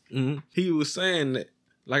 Mm-hmm. He was saying that,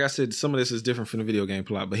 like I said, some of this is different from the video game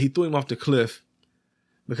plot, but he threw him off the cliff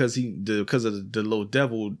because of the little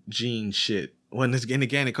devil gene shit. Well, in the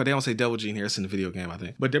game, they don't say devil gene here. It's in the video game, I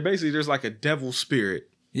think. But there's like a devil spirit.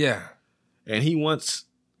 Yeah. And he wants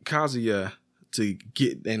Kazuya to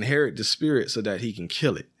inherit the spirit so that he can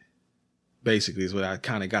kill it. Basically, is what I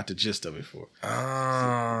kind of got the gist of it for.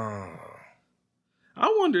 Oh.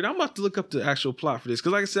 I wondered, I'm about to look up the actual plot for this.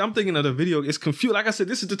 Because like I said, I'm thinking of the video. It's confused. Like I said,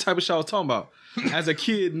 this is the type of shit I was talking about. As a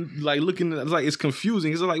kid, like looking, like it's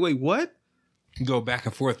confusing. It's like, wait, what? Go back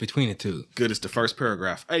and forth between the two. Good, it's the first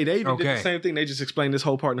paragraph. Hey, they even did the same thing. They just explained this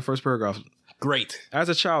whole part in the first paragraph. Great. As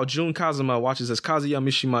a child, Jun Kazuma watches as Kazuya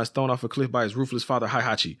Mishima is thrown off a cliff by his ruthless father,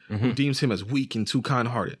 Heihachi, who deems him as weak and too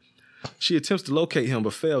kind-hearted. She attempts to locate him,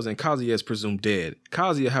 but fails, and Kazuya is presumed dead.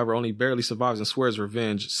 Kazuya, however, only barely survives and swears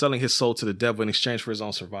revenge, selling his soul to the devil in exchange for his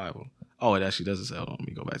own survival. Oh, it actually doesn't say. Hold on, let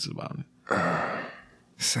me go back to the bottom.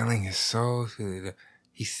 Selling his soul to the devil.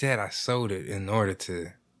 He said, I sold it in order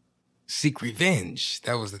to seek revenge.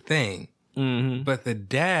 That was the thing. Mm-hmm. But the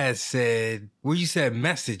dad said, well, you said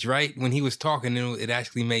message, right? When he was talking, it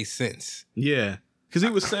actually made sense. Yeah. Because he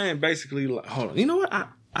was saying basically, like, hold on, you know what?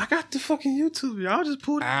 I got the fucking YouTube. Y'all just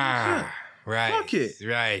pulled it. Right. Fuck it.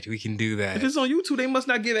 Right. We can do that. If it's on YouTube, they must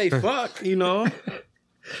not give a fuck, you know?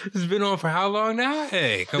 It's been on for how long now?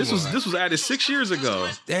 Hey, come on. This was added 6 years ago.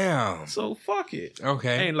 Damn. So fuck it.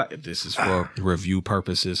 Okay. Ain't like this is for review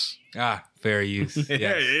purposes. Fair use.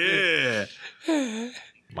 Yeah.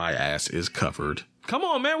 My ass is covered. Come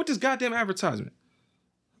on, man, with this goddamn advertisement.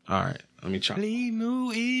 All right, let me try.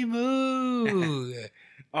 Emu.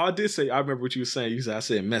 Oh, I did say, I remember what you were saying. I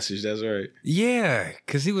said message, that's right. Yeah,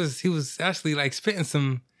 because he was actually like spitting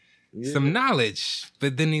some knowledge,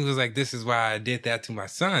 but then he was like, this is why I did that to my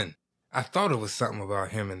son. I thought it was something about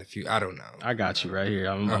him in the future. I don't know. I got you right here.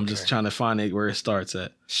 I'm just trying to find it where it starts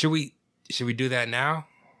at. Should we do that now?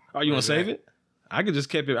 Oh, you want to save it? I could just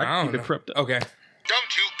keep it. I can keep it prepped up. Okay.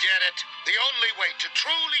 Don't you get it? The only way to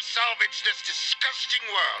truly salvage this disgusting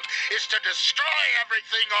world is to destroy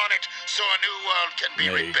everything on it so a new world can be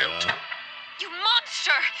rebuilt. You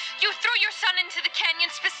monster! You threw your son into the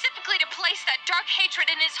canyon specifically to place that dark hatred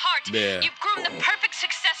in his heart. Yeah. You've groomed the perfect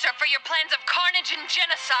successor for your plans of carnage and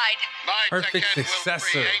genocide. My Perfect Tekken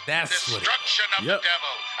successor. will create That's what it is. destruction of the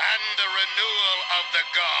devil and the renewal of the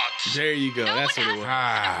gods. There you go. No That's one what it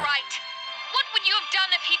has was. the right. What would you have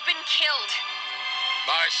done if he'd been killed?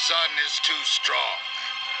 My son is too strong.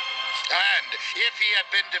 And if he had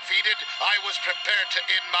been defeated, I was prepared to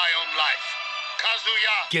end my own life.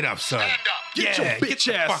 Kazuya, Get up, son. stand up. Get your bitch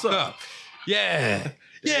the ass fuck up. Yeah.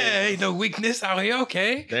 Yeah, ain't no weakness out here,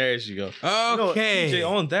 okay? There you go. Okay. You know,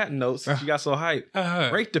 TJ, on that note, since you got so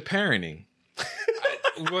hyped, rate the parenting.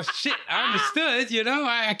 Well, shit, I understood, you know?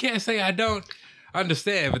 I can't say I don't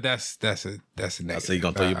understand, but that's a negative. I say you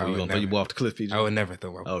gonna throw you off the cliff, PJ. I would never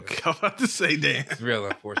throw my Okay, I'm about to say that. It's real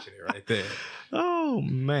unfortunate right there. Oh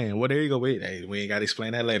man, well there you go. Wait, hey, we ain't got to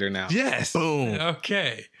explain that later now. Yes. Boom.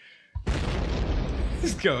 Okay.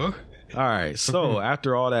 Let's go. All right. So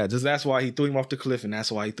after all that, that's why he threw him off the cliff, and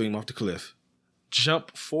that's why he threw him off the cliff.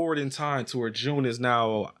 Jump forward in time to where June is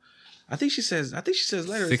now. I think she says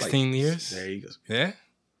later. 16 years. There you go. Yeah.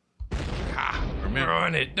 Remember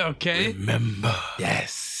on it. Okay. Remember.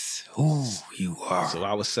 Yes. Who you are. So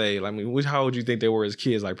I would say, how old do you think they were as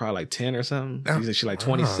kids? Like probably like 10 or something. You think she like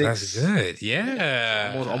 26? Oh, that's good.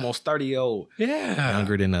 Yeah. Almost 30 year old. Yeah.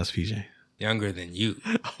 Younger than us, PJ. Younger than you.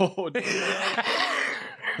 Oh.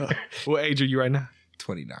 What age are you right now?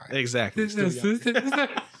 29. Exactly.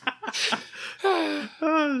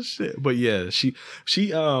 Oh shit! But yeah, she.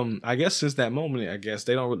 I guess since that moment, I guess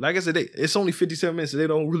they don't. Like I said, it's only 57 minutes. So they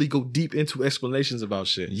don't really go deep into explanations about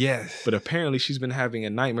shit. Yes. But apparently, she's been having a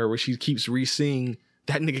nightmare where she keeps re-seeing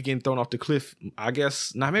that nigga getting thrown off the cliff. I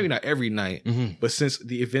guess maybe not every night, but since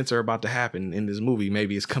the events are about to happen in this movie,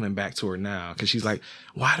 maybe it's coming back to her now because she's like,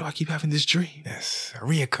 "Why do I keep having this dream? Yes, a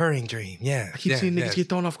reoccurring dream. Yeah, I keep seeing niggas get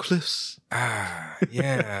thrown off cliffs."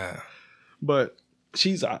 Yeah. But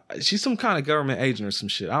she's some kind of government agent or some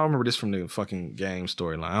shit. I don't remember this from the fucking game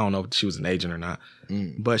storyline. I don't know if she was an agent or not,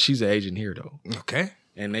 but she's an agent here though. Okay.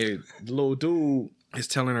 And the little dude is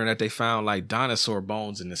telling her that they found like dinosaur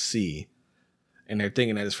bones in the sea. And they're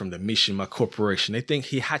thinking that it's from the Mishima Corporation. They think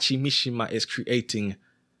Hihachi Mishima is creating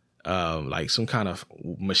like some kind of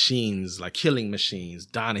machines, like killing machines.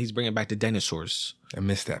 He's bringing back the dinosaurs. I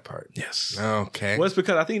missed that part. Yes. Okay. Well, it's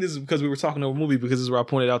because I think this is because we were talking over a movie because this is where I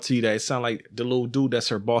pointed out to you that it sounded like the little dude that's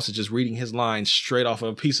her boss is just reading his lines straight off of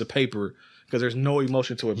a piece of paper because there's no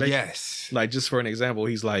emotion to it. Basically, yes. Like just for an example,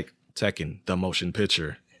 he's like, Tekken, the motion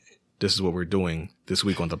picture. This is what we're doing this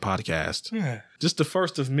week on the podcast. Yeah. Just the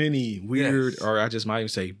first of many weird, or I just might even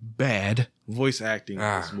say bad voice acting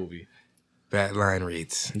in this movie. Bad line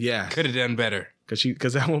reads. Yeah. Could have done better.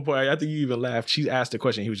 Because at one point, I think you even laughed. She asked the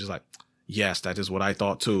question. He was just like, yes, that is what I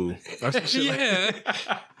thought too. Yeah.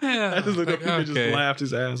 I just looked up and just laughed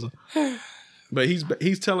his ass off. But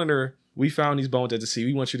he's telling her, we found these bones at the sea.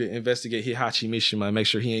 We want you to investigate Hihachi Mishima and make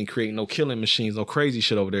sure he ain't creating no killing machines, no crazy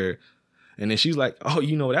shit over there. And then she's like, oh,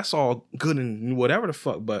 that's all good and whatever the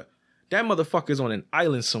fuck, but that motherfucker's on an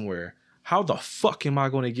island somewhere. How the fuck am I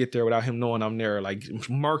going to get there without him knowing I'm there? Like,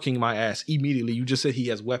 marking my ass immediately. You just said he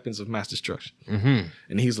has weapons of mass destruction. Mm-hmm.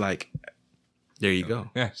 And he's like, there you go.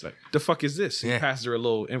 Yeah. It's like, the fuck is this? He passes her a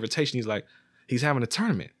little invitation. He's like, he's having a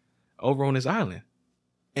tournament over on his island.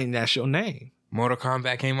 And that's your name. Mortal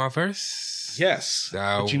Kombat came out first? Yes.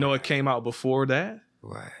 But you know what came out before that?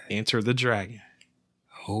 What? Enter the Dragon.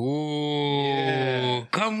 Oh,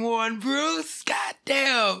 come on, Bruce.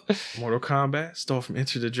 Goddamn. Mortal Kombat stole from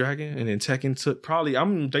Enter the Dragon, and then Tekken took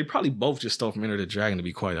they probably both just stole from Enter the Dragon, to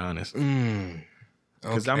be quite honest.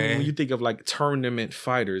 Because when you think of like tournament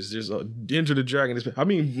fighters, there's Enter the Dragon.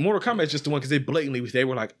 Mortal Kombat is just the one because they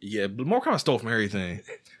were like, yeah, but Mortal Kombat stole from everything.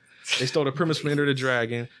 They stole the premise from Enter the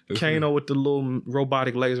Dragon. Kano with the little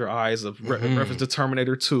robotic laser eyes of reference to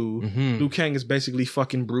Terminator 2. Liu Kang is basically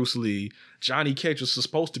fucking Bruce Lee. Johnny Cage was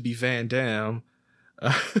supposed to be Van Damme.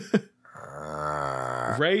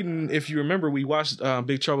 Raiden, if you remember, we watched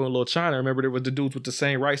Big Trouble in Little China. Remember there was the dudes with the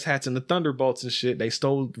same rice hats and the Thunderbolts and shit. They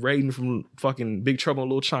stole Raiden from fucking Big Trouble in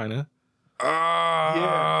Little China.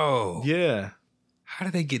 Oh. Yeah. How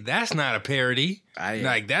did they get... That's not a parody.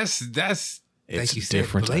 That's... It's like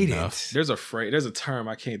different enough. There's a term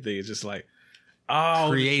I can't think. It's just like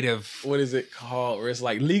creative. What is it called? Where it's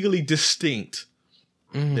like legally distinct.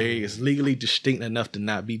 There is legally distinct enough to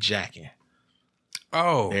not be jacking.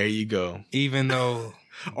 Oh, there you go. Even though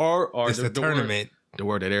or it's the tournament, the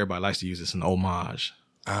word that everybody likes to use is an homage.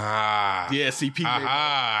 Yeah, CP.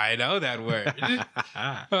 I know that word.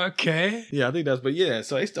 Okay. Yeah, I think that's. But yeah,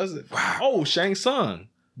 so it does it. Wow. Oh, Shang Tsung,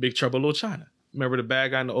 Big Trouble in Little China. Remember the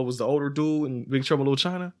bad guy was the older dude in Big Trouble in Little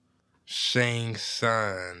China? Shang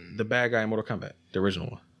Tsung. The bad guy in Mortal Kombat, the original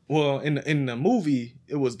one. Well, in the movie,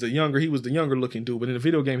 he was the younger looking dude, but in the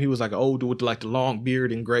video game, he was like an old dude with like the long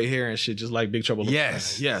beard and gray hair and shit, just like Big Trouble in Little China.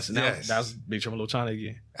 Yes, and that was Big Trouble in Little China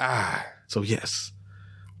again. So yes.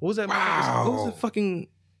 What was that? Wow. What was the fucking?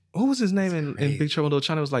 What was his name in Big Trouble in Little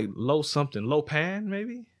China? It was like Lo Pan,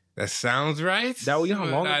 maybe. That sounds right. That was, you know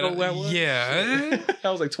how long ago that was? Yeah. That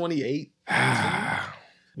was like 28.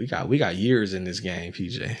 We got years in this game,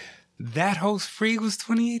 PJ. That host free was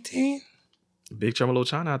 2018? Big Trouble in Little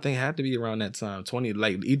China, I think, had to be around that time.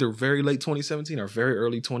 Either very late 2017 or very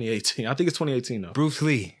early 2018. I think it's 2018 though. Bruce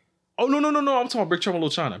Lee. Oh, no. I'm talking about Big Trouble in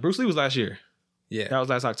Little China. Bruce Lee was last year. Yeah. That was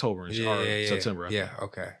last October or September. Yeah,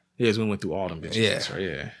 okay. Yeah, we went through all them bitches. Yeah. That's right,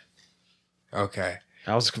 yeah. Okay.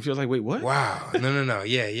 I was confused. Like, wait, what? Wow. No.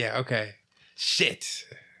 Yeah. Okay. Shit.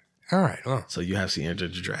 All right. Well. So you have seen Enter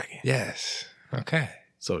the Dragon. Yes. Okay.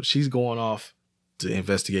 So she's going off to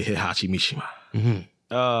investigate Heihachi Mishima.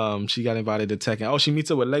 Mm-hmm. She got invited to Tekken. Oh, she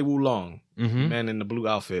meets up with Lei Wulong, man in the blue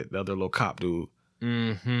outfit, the other little cop dude.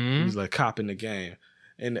 Mm-hmm. He's like cop in the game.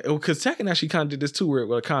 And because Tekken actually kind of did this too, where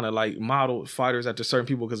it kind of like modeled fighters after certain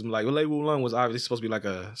people. Because like Lei Wulong was obviously supposed to be like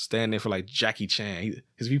a stand-in for like Jackie Chan.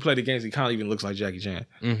 Because if you play the games, he kind of even looks like Jackie Chan.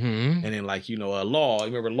 Mm-hmm. And then like Law, you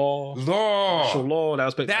remember Law? Law. Law.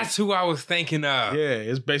 That's who I was thinking of. Yeah,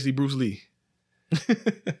 it's basically Bruce Lee.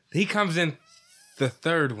 He comes in the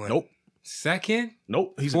third one. Nope. Second?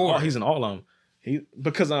 Nope. He's in all of them.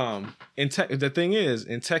 Because the thing is,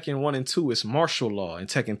 in Tekken 1 and 2, it's martial law. In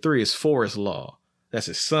Tekken 3, it's forest law. That's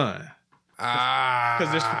his son.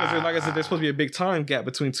 Because like I said, there's supposed to be a big time gap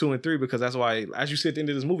between 2 and 3, because that's why, as you see at the end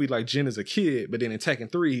of this movie, like Jin is a kid, but then in Tekken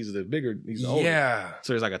 3, he's older. Yeah.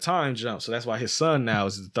 So there's like a time jump. So that's why his son now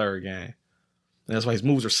is the third game. And that's why his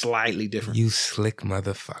moves are slightly different. You slick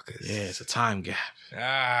motherfuckers. Yeah, it's a time gap.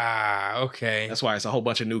 Okay. That's why it's a whole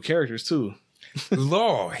bunch of new characters too.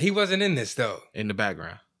 Law, he wasn't in this though. In the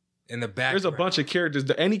background. There's a bunch of characters.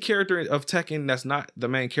 Any character of Tekken that's not the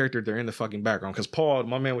main character, they're in the fucking background. Because Paul,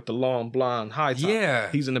 my man with the long blonde high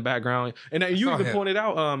top, he's in the background. And you even pointed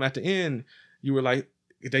out at the end, you were like,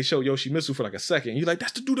 they showed Yoshimitsu for like a second. You're like,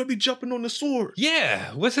 that's the dude that be jumping on the sword.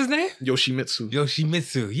 Yeah. What's his name?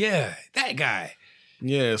 Yoshimitsu. Yeah. That guy.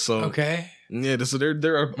 Yeah. So okay. Yeah. So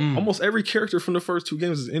there are almost every character from the first two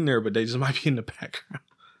games is in there, but they just might be in the background.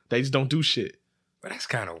 They just don't do shit. But that's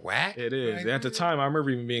kind of whack. It is. At the time, I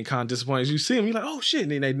remember even being kind of disappointed. You see them, you're like, oh shit,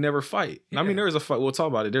 and then they never fight. Yeah. I mean, there is a fight. We'll talk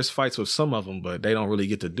about it. There's fights with some of them, but they don't really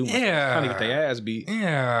get to do much. Yeah. Kind of get their ass beat.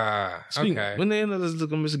 Yeah. Okay. When they let's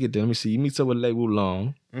get there. Let me see. You meet up with Lei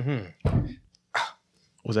Wulong. Mm-hmm.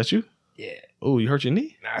 Was that you? Yeah. Oh, you hurt your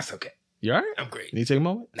knee? Nah, it's okay. You all right? I'm great. Need to take a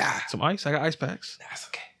moment? Nah. Some ice? I got ice packs. Nah, it's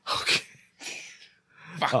okay. Okay.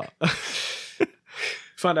 Fuck.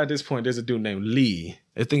 Found out at this point there's a dude named Lee.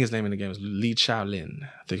 I think his name in the game is Lee Chaolin.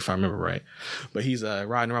 I think if I remember right. But he's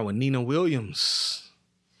riding around with Nina Williams.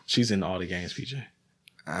 She's in all the games, PJ.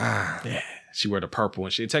 Yeah. She wear the purple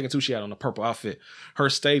and shit. Tekken 2, she had on the purple outfit.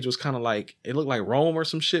 Her stage was kind of like, it looked like Rome or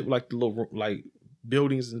some shit, like the little like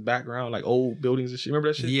buildings in the background, like old buildings and shit. Remember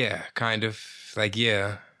that shit? Yeah, kind of. Like,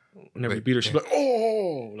 yeah. Whenever you beat her, she's like,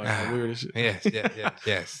 oh, like weird and shit.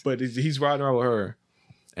 Yes. But he's riding around with her.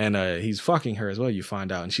 And he's fucking her as well, you find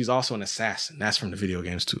out. And she's also an assassin. That's from the video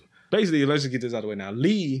games too. Basically, let's just get this out of the way now.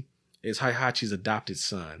 Lee is Heihachi's adopted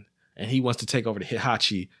son. And he wants to take over the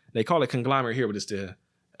Heihachi. They call it conglomerate here, but it's the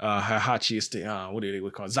Heihachi. It's the, what do they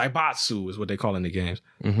call it? Zaibatsu is what they call it in the games.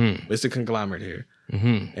 Mm-hmm. But it's the conglomerate here.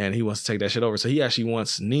 Mm-hmm. And he wants to take that shit over. So he actually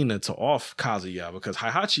wants Nina to off Kazuya because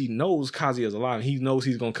Heihachi knows Kazuya's alive. He knows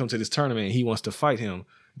he's going to come to this tournament and he wants to fight him.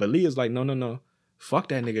 But Lee is like, no. Fuck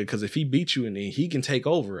that nigga, because if he beats you and he can take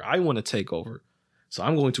over, I want to take over. So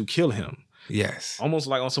I'm going to kill him. Yes. Almost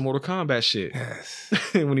like on some Mortal Kombat shit. Yes.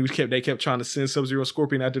 When they kept trying to send Sub-Zero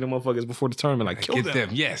Scorpion after them motherfuckers before the tournament, like kill them.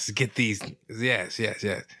 Yes, get these. Yes.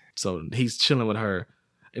 So he's chilling with her.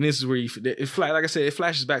 And this is where like I said, it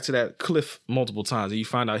flashes back to that cliff multiple times. And you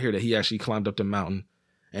find out here that he actually climbed up the mountain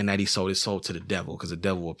and that he sold his soul to the devil because the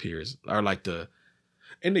devil appears. Or like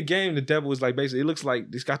in the game, the devil is like basically, it looks like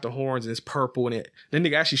it's got the horns and it's purple and then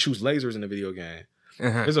nigga actually shoots lasers in the video game.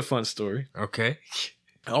 Uh-huh. It's a fun story. Okay.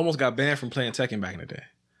 I almost got banned from playing Tekken back in the day.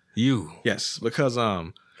 You? Yes, because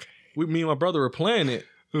me and my brother were playing it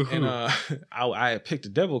and I had picked the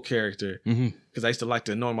devil character because I used to like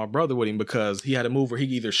to annoy my brother with him because he had a move where he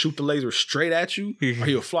could either shoot the laser straight at you or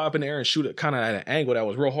he would fly up in the air and shoot it kind of at an angle that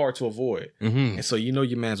was real hard to avoid. Mm-hmm. And so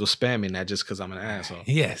your mans was spamming that just because I'm an asshole.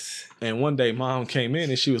 Yes. And one day mom came in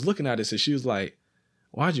and she was looking at this and she was like,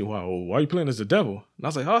 why are you playing as the devil? And I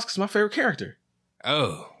was like, oh, it's because my favorite character.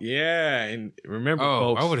 Oh. Yeah. And remember,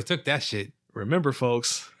 folks. I would have took that shit. Remember,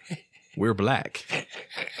 folks, we're black.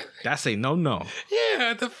 That's a no. Yeah,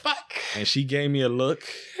 what the fuck? And she gave me a look.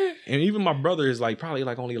 And even my brother is like probably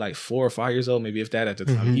like only like 4 or 5 years old, maybe if that at the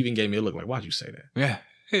time. He even gave me a look like, why'd you say that? Yeah.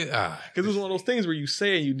 Because it was one of those things where you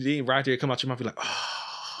say it, you didn't right there come out your mouth, you're like,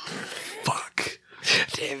 oh, fuck.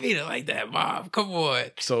 Didn't mean it like that, Mom. Come on.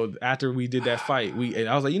 So after we did that fight, and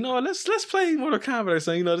I was like, you know what, let's play Mortal Kombat or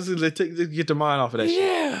something. You know, this is to get your mind off of that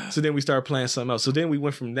shit. So then we started playing something else. So then we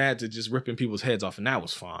went from that to just ripping people's heads off, and that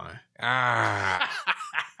was fine.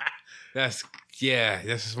 That's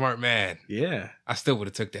a smart man. Yeah. I still would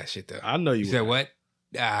have took that shit though. I know you said what?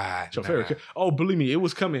 Your favorite. Oh, believe me, it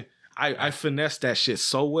was coming. I finessed that shit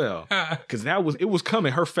so well because it was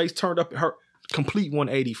coming. Her face turned up, her complete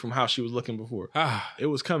 180 from how she was looking before. It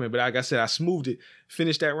was coming, but like I said, I smoothed it.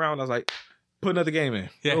 Finished that round. I was like, put another game in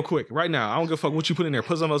real quick right now. I don't give a fuck what you put in there.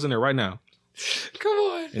 Put something else in there right now. Come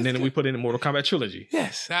on. And then we put in the Mortal Kombat trilogy.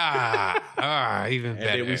 Yes. Even better.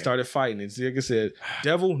 And then we started fighting. And like I said,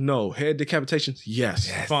 devil, no. Head decapitations, yes.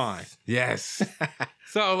 Fine. Yes.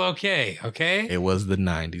 It's all okay. It was the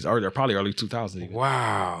 90s. Or probably early 2000s. Even.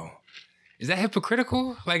 Wow. Is that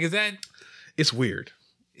hypocritical? Like, is that... It's weird.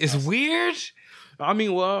 It's weird? I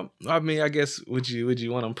guess, would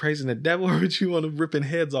you want them praising the devil or would you want them ripping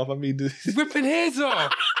heads off? Ripping heads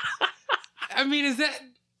off? I mean, is that...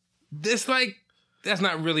 It's like, that's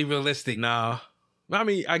not really realistic. Nah.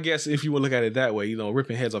 I guess if you would look at it that way, you know,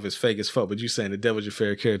 ripping heads off is fake as fuck, but you saying the devil's your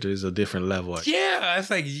favorite character is a different level. Yeah, it's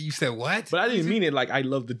like, you said what? But I didn't mean it like I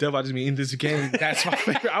love the devil. I just mean in this game, that's my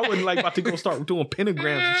favorite. I wasn't like about to go start doing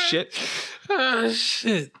pentagrams and shit. Oh,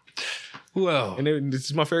 shit. Well. And this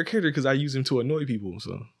is my favorite character because I use him to annoy people,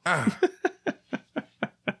 so.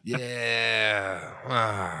 Yeah.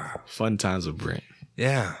 Fun times with Brent.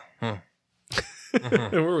 Yeah.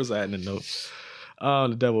 Where was I in the notes?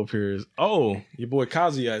 The devil appears. Oh, your boy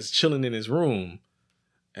Kazuya is chilling in his room.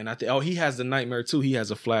 And I think, he has the nightmare too. He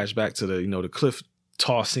has a flashback to the cliff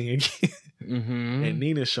tossing again. And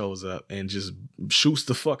Nina shows up and just shoots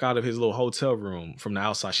the fuck out of his little hotel room from the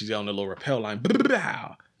outside. She's on the little rappel line,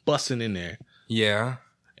 busting in there. Yeah.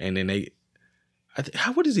 And then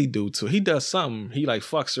what does he do to her? He does something. He like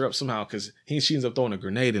fucks her up somehow because she ends up throwing a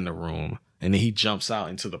grenade in the room. And then he jumps out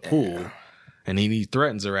into the pool. Yeah. And he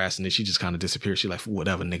threatens her ass, and then she just kind of disappears. She's like,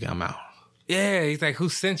 whatever, nigga, I'm out. Yeah, he's like, who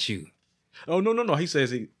sent you? Oh, no. He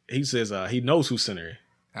says he knows who sent her.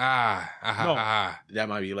 That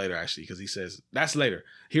might be later, actually, because he says, that's later.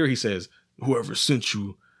 Here he says, whoever sent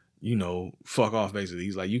you, fuck off, basically.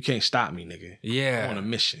 He's like, you can't stop me, nigga. Yeah. I'm on a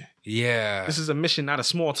mission. Yeah. This is a mission, not a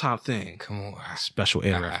small-time thing. Come on. Special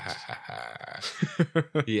air reference.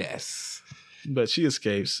 Yes. But she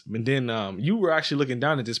escapes. And then you were actually looking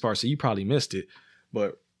down at this part, so you probably missed it.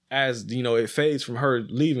 But as, it fades from her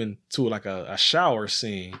leaving to like a shower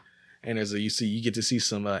scene. And you get to see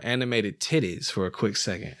some animated titties for a quick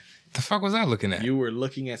second. The fuck was I looking at? You were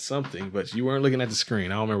looking at something, but you weren't looking at the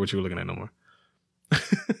screen. I don't remember what you were looking at no more.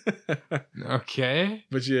 Okay.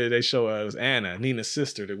 But yeah, they show it was Anna, Nina's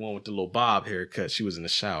sister, the one with the little bob haircut. She was in the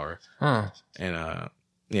shower. And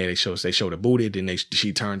they show the booty, then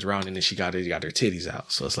she turns around and then she got her titties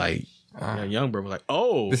out. So it's like young bird was like,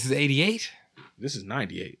 oh. This is 88? This is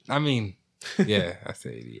 98. I mean, yeah, I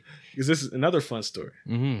say 88. Because this is another fun story.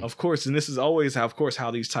 Mm-hmm. Of course, and this is always how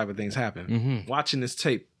these type of things happen. Mm-hmm. Watching this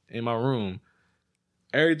tape in my room,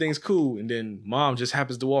 everything's cool, and then mom just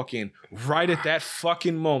happens to walk in right at that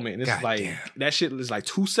fucking moment. And it's damn. That shit is like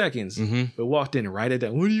 2 seconds, but walked in right at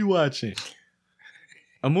that. What are you watching?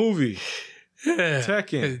 A movie.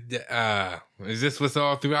 Tekken. Is this what's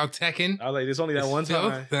all throughout Tekken? I was like, there's only that one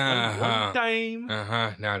time. One time.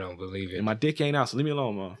 Now I don't believe it. And my dick ain't out, so leave me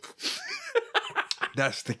alone, mom.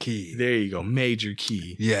 That's the key. There you go. Major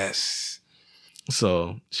key. Yes.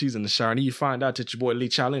 So she's in the shower, and you find out that your boy Lee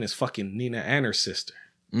Cha-Lin is fucking Nina and her sister.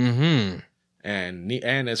 Mm-hmm. And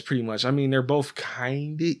Anna's pretty much, they're both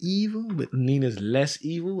kind of evil, but Nina's less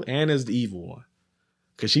evil. Anna's the evil one.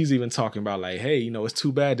 Because she's even talking about like, hey, it's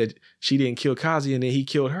too bad that she didn't kill Kazi and then he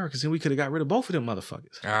killed her because then we could have got rid of both of them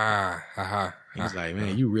motherfuckers. He's like,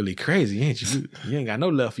 man, you really crazy, ain't you? You ain't got no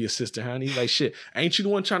love for your sister, honey. He's like, shit, ain't you the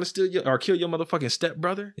one trying to steal or kill your motherfucking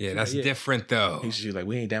stepbrother? Yeah, that's different though. He's like,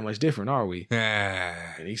 we ain't that much different, are we?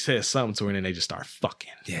 And he says something to her and then they just start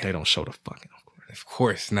fucking. Yeah. They don't show the fucking, of course. Of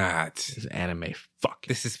course not. It's anime fucking.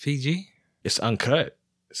 This is PG? It's uncut.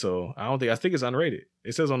 So I think it's unrated.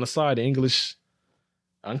 It says on the side, the English...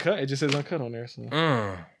 Uncut? It just says uncut on there. So.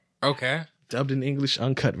 Okay. Dubbed in English,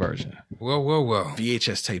 uncut version. Whoa.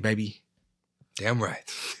 VHS tape, baby. Damn right.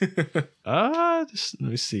 Let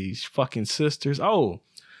me see. Fucking sisters. Oh,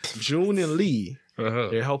 June and Lee.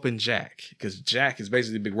 They're helping Jack. Because Jack is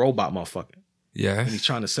basically a big robot motherfucker. Yes. And he's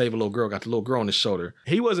trying to save a little girl, got the little girl on his shoulder.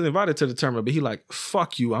 He wasn't invited to the tournament, but he like,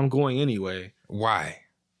 fuck you, I'm going anyway. Why?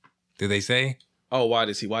 Did they say? Oh, why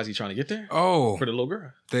is he trying to get there? Oh. For the little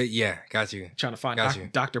girl. Yeah, got you. Trying to find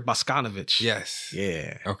Dr. Boskanovich. Yes.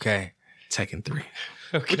 Yeah. Okay. Tekken 3.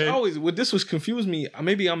 Okay. What this was confused me,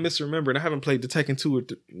 maybe I'm misremembering. I haven't played the Tekken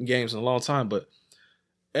 2 games in a long time, but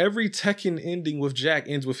every Tekken ending with Jack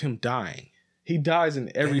ends with him dying. He dies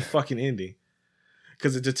in every fucking ending.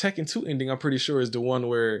 Because the Tekken 2 ending, I'm pretty sure, is the one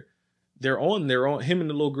where they're on, him and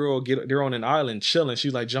the little girl, they're on an island chilling.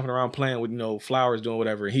 She's like jumping around playing with, flowers, doing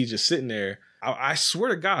whatever. And he's just sitting there. I swear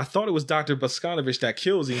to God, I thought it was Dr. Boskanovich that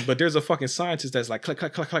kills him, but there's a fucking scientist that's like, click,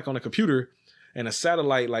 click, click, click on the computer, and a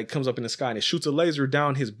satellite like comes up in the sky and it shoots a laser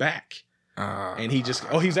down his back. And he just,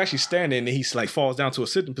 he's actually standing and he's like falls down to a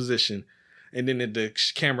sitting position. And then the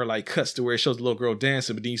camera like cuts to where it shows the little girl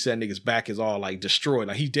dancing, but then you see that nigga's back is all like destroyed.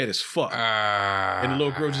 Like he's dead as fuck. And the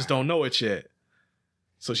little girl just don't know it yet.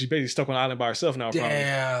 So she's basically stuck on the island by herself now.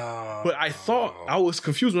 Damn. But I thought, I was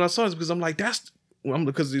confused when I saw this because I'm like,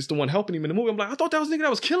 because it's the one helping him in the movie. I'm like, I thought that was the nigga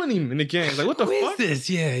that was killing him in the game. Like, what the fuck? Who is this?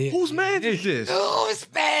 Yeah. Whose man is this? Whose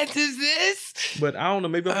man is this? But I don't know.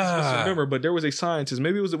 Maybe I'm just supposed to remember. But there was a scientist.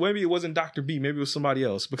 Maybe it wasn't Dr. B. Maybe it was somebody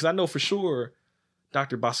else. Because I know for sure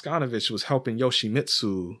Dr. Boskanovich was helping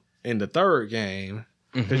Yoshimitsu in the third game.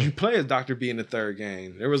 Because you play as Dr. B in the third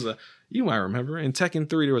game. There was you might remember, in Tekken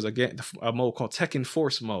 3, there was a mode called Tekken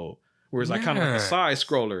Force mode, where it's like kind of like a side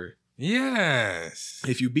scroller. Yes.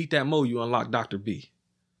 If you beat that mode, you unlock Dr. B.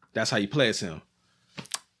 That's how you play as him.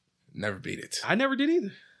 Never beat it. I never did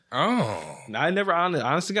either. Oh.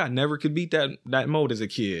 Honestly, I never could beat that mode as a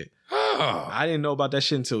kid. Oh. I didn't know about that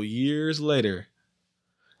shit until years later.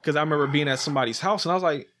 Because I remember being at somebody's house and I was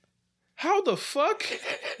like, how the fuck?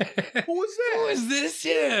 Who is that? Who is this?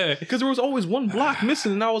 Yeah. Because there was always one block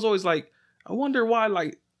missing and I was always like, I wonder why,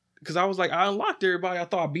 like, because I was like, I unlocked everybody. I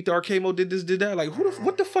thought I beat the arcade mode, did this, did that. Like,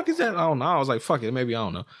 what the fuck is that? I don't know. I was like, fuck it. Maybe I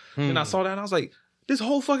don't know. And I saw that and I was like, this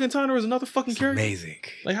whole fucking time there was another fucking character. Amazing.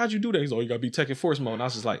 Like, how'd you do that? He's like, you gotta beat Tekken Force mode. And I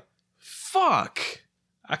was just like, fuck.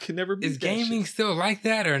 I could never beat Is that gaming shit. still like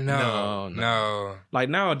that or no? No. Like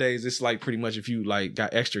nowadays, it's like pretty much if you like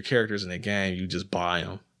got extra characters in the game, you just buy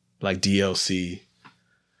them. Like DLC.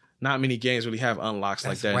 Not many games really have unlocks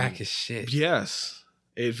like that. Whack as shit. Yes.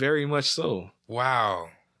 It very much so. Wow.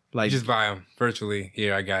 Like, you just buy them virtually.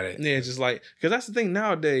 Here, I got it. Yeah, just like, because that's the thing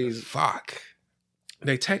nowadays. Fuck.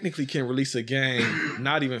 They technically can release a game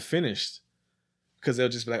not even finished. Because they'll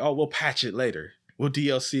just be like, oh, we'll patch it later. We'll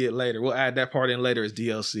DLC it later. We'll add that part in later as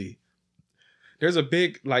DLC. There's a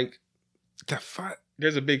big, like, the fuck?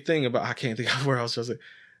 There's a big thing about, I can't think of where else was it.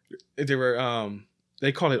 They were,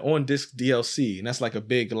 they call it on-disc DLC. And that's like a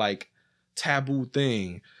big, like, taboo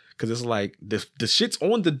thing. Because it's like, the shit's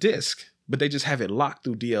on the disc, but they just have it locked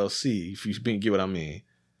through DLC, if you get what I mean.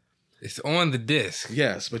 It's on the disc.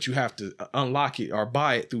 Yes, but you have to unlock it or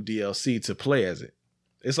buy it through DLC to play as it.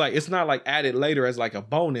 It's like, it's not like added later as like a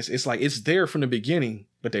bonus. It's like, it's there from the beginning,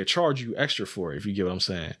 but they charge you extra for it, if you get what I'm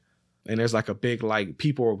saying. And there's like a big, like,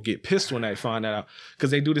 people get pissed when they find that out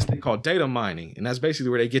because they do this thing called data mining. And that's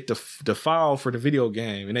basically where they get the file for the video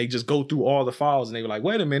game and they just go through all the files and they were like,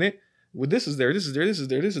 wait a minute. Well, this is there, this is there, this is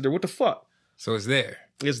there, this is there. What the fuck? So it's there.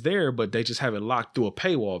 It's there, but they just have it locked through a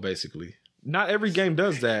paywall, basically. Not every game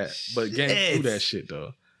does that, but games do that shit,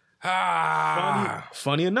 though.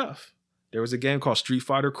 Funny enough, there was a game called Street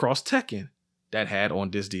Fighter Cross Tekken that had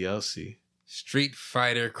on this DLC. Street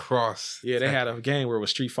Fighter Cross. Yeah, they had a game where it was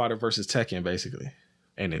Street Fighter versus Tekken, basically.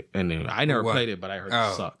 And I never played it, but I heard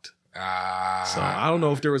it sucked. So I don't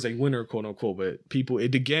know if there was a winner, quote unquote, but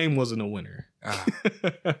the game wasn't a winner.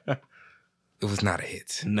 It was not a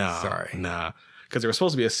hit. Nah. Sorry. Nah. Because there was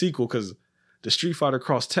supposed to be a sequel because the Street Fighter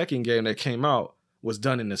Cross Tekken game that came out was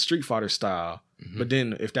done in the Street Fighter style. Mm-hmm. But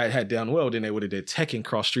then if that had done well, then they would have did Tekken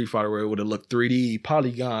Cross Street Fighter where it would have looked 3D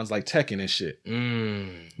polygons like Tekken and shit.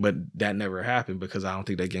 But that never happened because I don't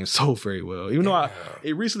think that game sold very well. Even though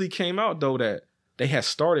it recently came out though that they had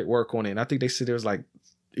started work on it. And I think they said there was like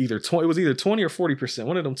either 20 or 40%,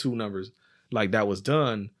 one of them two numbers, like that was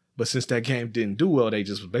done. But since that game didn't do well, they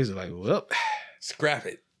just was basically like, well, scrap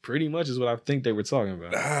it. Pretty much is what I think they were talking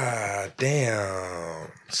about.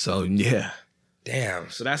 Damn. So, yeah.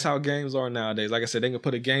 Damn. So that's how games are nowadays. Like I said, they can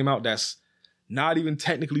put a game out that's not even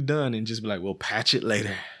technically done and just be like, we'll patch it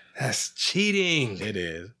later. That's cheating. It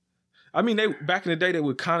is. I mean, back in the day, they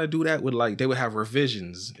would kind of do that with like, they would have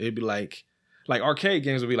revisions. It'd be like arcade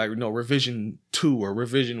games would be like, revision 2 or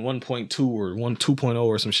revision 1.2 or 2.0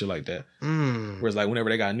 or some shit like that. Whereas like whenever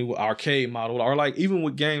they got a new arcade model or like even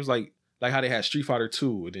with games like how they had Street Fighter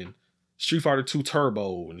 2 and then Street Fighter 2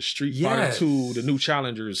 Turbo and Street Fighter 2, the new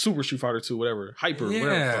challengers, Super Street Fighter 2, whatever, Hyper,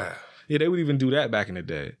 whatever. Yeah, they would even do that back in the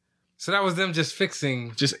day. So that was them just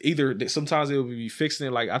fixing. Just either, sometimes they would be fixing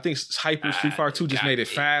it. Like, I think Hyper Street Fighter 2 just made it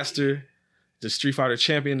faster. The Street Fighter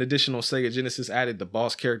Champion Edition on Sega Genesis added the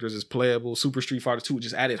boss characters as playable. Super Street Fighter 2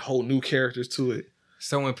 just added whole new characters to it.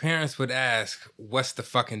 So when parents would ask, what's the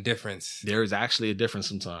fucking difference? There is actually a difference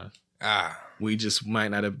sometimes. We just might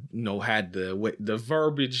not have, had the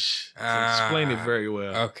verbiage to explain it very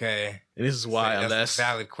well. Okay. And this is why, that's a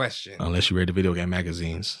valid question. Unless you read the video game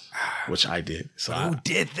magazines, which I did. So who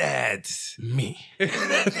did that? Me.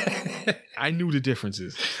 I knew the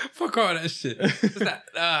differences. Fuck all that shit.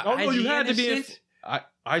 You had to be.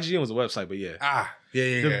 IGN was a website, but yeah.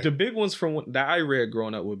 Yeah. The big ones from that I read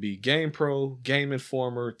growing up would be Game Pro, Game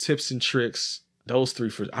Informer, Tips and Tricks. Those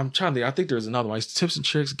three I'm trying to think. I think there's another one. It's Tips and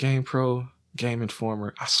Tricks, Game Pro, Game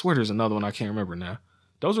Informer. I swear there's another one. I can't remember now.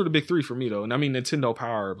 Those were the big three for me, though. And I mean, Nintendo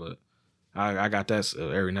Power, but I got that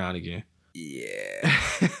every now and again. Yeah.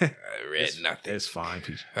 I read nothing. It's fine,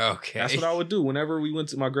 Peach. Okay. That's what I would do. Whenever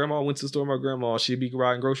my grandma went to the store with my grandma, she'd be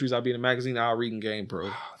riding groceries. I'd be in the magazine aisle reading Game Pro.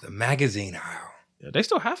 Oh, the magazine aisle. Yeah, they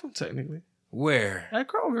still have them, technically. Where? At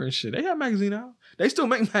Kroger and shit. They have magazine aisle. They still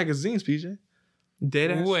make magazines, PJ.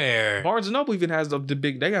 Deadass. Where? Barnes & Noble even has the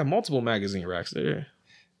big, they got multiple magazine racks there.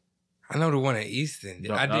 I know the one at Easton.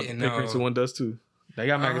 I didn't know. Pickerington one does too. They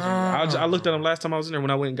got magazines. I looked at them last time I was in there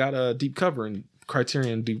when I went and got a deep cover and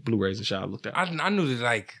Criterion deep Blu-rays and shit. I looked at I knew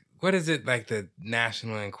that, what is it, the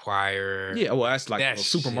National Enquirer? Yeah, well, that's like a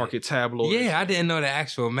supermarket tabloid. Yeah, I didn't know the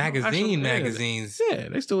actual magazines. Yeah,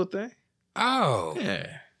 they still a thing. Oh.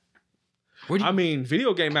 Yeah. I mean,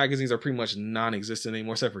 video game magazines are pretty much non-existent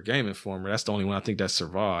anymore, except for Game Informer. That's the only one I think that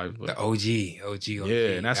survived. But, the OG.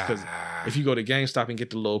 Yeah, and that's because if you go to GameStop and get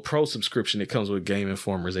the little pro subscription, it comes with Game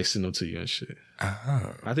Informers. They send them to you and shit.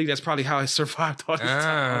 I think that's probably how it survived all this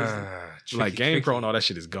time. Like Game Pro and all that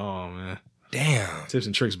shit is gone, man. Damn. Tips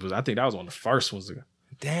and Tricks, but I think that was one of the first ones.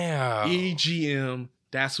 Damn. EGM.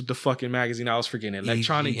 That's what the fucking magazine I was forgetting.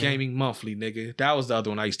 Electronic Gaming Monthly, nigga. That was the other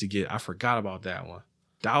one I used to get. I forgot about that one.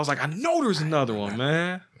 I was like, I know there's another one,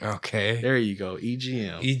 man. Okay. There you go.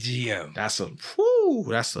 EGM. EGM.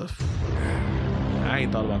 I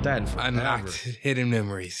ain't thought about that in forever. Unlocked hidden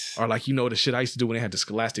memories. Or the shit I used to do when they had the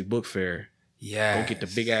Scholastic Book Fair. Yeah. Go get the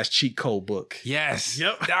big ass cheat code book. Yes.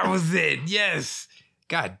 Yep. That was it. Yes.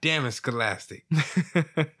 God damn it, Scholastic. Well,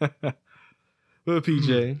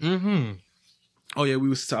 PJ. Mm-hmm. Oh yeah, I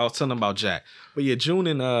was telling them about Jack. But yeah, June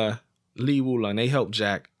and Lee Woolan, they help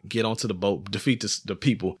Jack get onto the boat, defeat the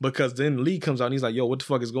people. Because then Lee comes out and he's like, yo, what the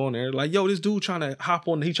fuck is going there? Like, yo, this dude trying to hop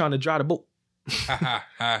on, he trying to drive the boat.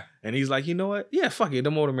 And he's like, you know what? Yeah, fuck it,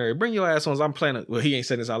 the more the merrier. Bring your ass on. I'm planning, well, he ain't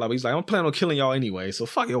saying this out loud, but he's like, I'm planning on killing y'all anyway. So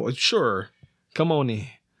fuck it, sure. Come on in.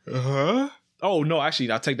 Oh, no,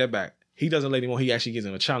 actually, I'll take that back. He doesn't let him on. He actually gives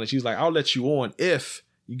him a challenge. He's like, I'll let you on if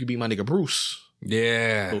you could be my nigga Bruce.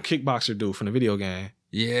 Yeah. Little kickboxer dude from the video game.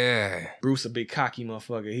 Yeah. Bruce, a big cocky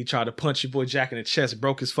motherfucker. He tried to punch your boy Jack in the chest,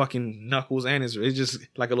 broke his fucking knuckles and it's just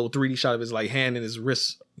like a little 3D shot of his hand and his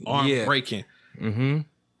wrist, arm breaking. Mm-hmm.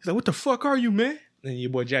 He's like, what the fuck are you, man? And your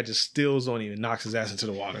boy Jack just steals on him and knocks his ass into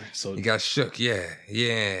the water. So he got shook, yeah.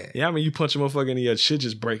 Yeah, I mean, you punch a motherfucker and your shit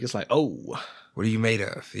just break. It's like, oh. What are you made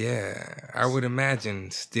of? Yeah. I would imagine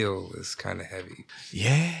steel is kind of heavy.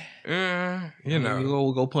 Yeah. You know.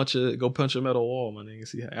 You go punch a metal wall, my nigga.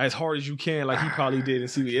 See, as hard as you can, like he probably did. And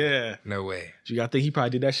see, yeah. No way. You gotta think he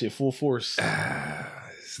probably did that shit full force.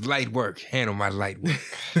 It's light work. Handle my light work.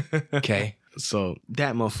 Okay. So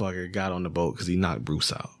that motherfucker got on the boat because he knocked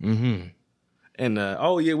Bruce out. Mm-hmm. And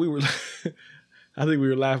we were, I think we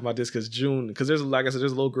were laughing about this because June, because there's, like I said,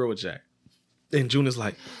 there's a little girl with Jack. And June is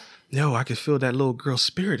like, yo, I can feel that little girl's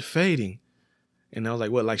spirit fading. And I was like,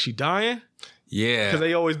 what, like she dying? Yeah. Because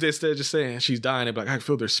they always did, instead of just saying she's dying, they'd be like, I can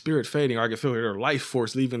feel their spirit fading, or I can feel their life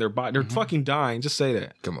force leaving their body. They're fucking dying. Just say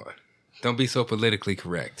that. Come on. Don't be so politically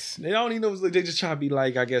correct. They don't even know. They just try to be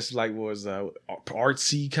like, I guess, like was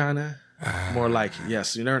artsy kind of. More like,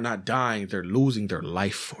 yes, they're not dying. They're losing their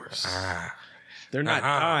life force. They're not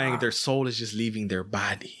dying. Their soul is just leaving their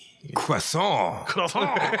body. Croissant.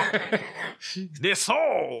 Their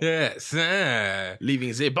soul. Yes.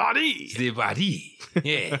 Leaving the body. The body.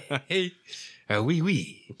 Yeah. Hey.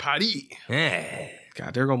 Oui. Party. Yeah.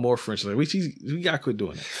 God, they're going more French. We got to quit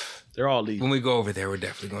doing it. They're all leaving. When we go over there, we're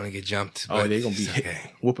definitely going to get jumped. Oh, they're going to be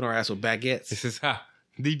whooping our ass with baguettes. This is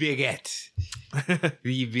the baguette.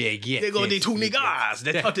 The baguette. They're going to be two niggas.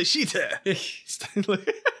 That's what the shit.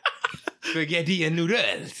 Spaghetti and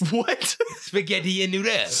noodles. What? Spaghetti and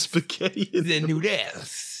noodles. Spaghetti and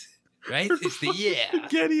noodles. right? It's the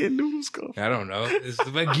spaghetti and noodles go. I don't know. It's the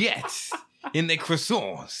baguettes in the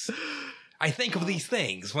croissants. I think of these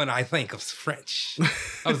things when I think of French.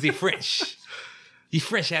 Of the French. The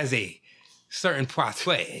French has a certain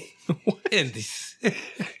pathway in this.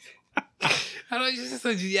 I don't just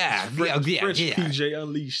French PJ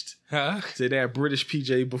Unleashed. Huh? Say they had British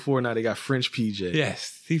PJ before, now they got French PJ.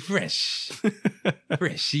 Yes, the French.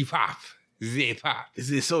 French, the pop. The pop. Is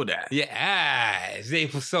it soda? Yeah, the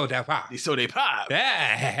soda pop. The soda pop.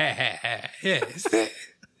 Yes.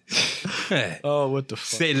 Oh, what the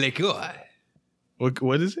fuck? C'est liqueur.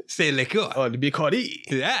 What is it? C'est liqueur. Oh, the Bacardi.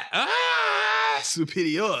 Yeah.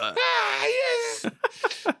 Superior. Yes.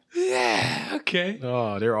 Yeah, okay.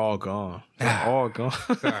 Oh, they're all gone. They're all gone.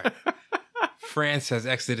 Sorry. France has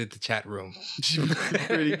exited the chat room.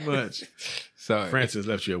 Pretty much. Sorry. France has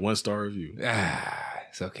left you a 1-star review.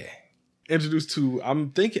 It's okay. Introduced to,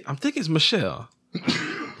 I'm thinking it's Michelle.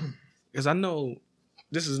 Because I know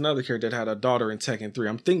this is another character that had a daughter in Tekken 3.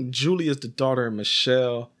 I'm thinking Julia's the daughter and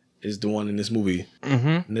Michelle is the one in this movie.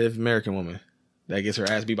 Mm-hmm. Native American woman that gets her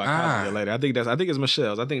ass beat by Kazuya later. I think it's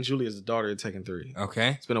Michelle's. I think Julia's the daughter in Tekken 3. Okay.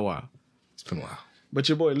 It's been a while. But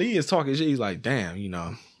your boy Lee is talking shit. He's like, damn,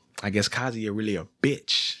 I guess Kazuya really a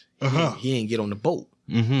bitch. He ain't get on the boat.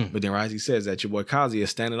 Mm-hmm. But then Risey says that your boy Kazuya is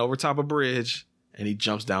standing over top of a bridge and he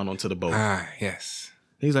jumps down onto the boat. Yes.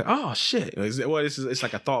 He's like, oh shit. Well, it's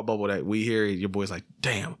like a thought bubble that we hear. Your boy's like,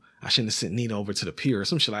 damn, I shouldn't have sent Nina over to the pier or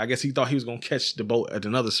some shit. I guess he thought he was gonna catch the boat at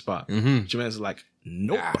another spot. Mm-hmm. Jermaine's like,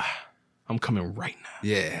 nope, I'm coming right now.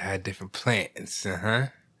 Yeah, I had different plans.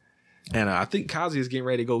 And I think Kazuya's getting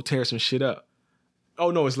ready to go tear some shit up.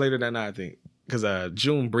 Oh no, it's later that night, I think, because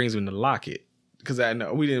June brings him the locket. Because I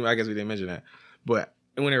guess we didn't mention that. But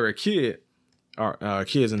when they were a kid, our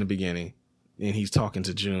kids in the beginning, and he's talking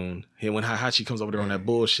to June. And when Hachi comes over there on that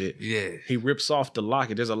bullshit, he rips off the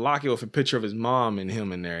locket. There's a locket with a picture of his mom and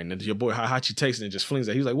him in there. And your boy Hachi takes it and just flings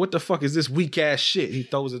it. He's like, what the fuck is this weak ass shit? He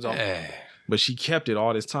throws it off. But she kept it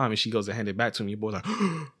all this time and she goes to hand it back to him. Your boy's like,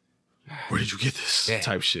 where did you get this?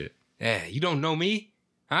 Type shit. Yeah, you don't know me?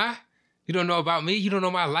 Huh? You don't know about me? You don't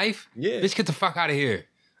know my life? Yeah. Bitch, get the fuck out of here.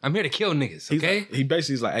 I'm here to kill niggas, okay? He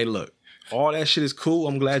basically is like, hey, look, all that shit is cool.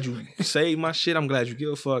 I'm glad you saved my shit. I'm glad you give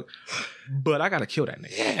a fuck. But I gotta kill that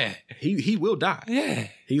nigga. Yeah. He will die. Yeah.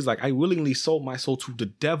 He's like, I willingly sold my soul to the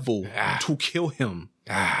devil to kill him.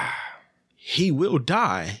 He will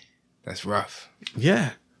die. That's rough.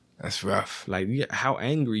 Yeah. That's rough. Like, how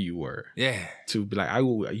angry you were. Yeah. To be like,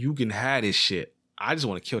 you can have this shit. I just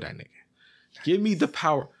want to kill that nigga. Give me the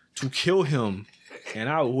power to kill him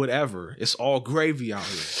and whatever. It's all gravy out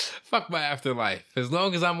here. Fuck my afterlife. As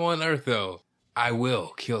long as I'm on Earth, though, I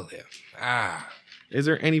will kill him. Is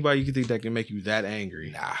there anybody you can think that can make you that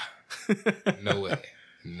angry? Nah. No way.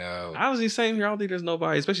 No. I was the same here. I don't think there's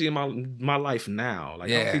nobody, especially in my life now.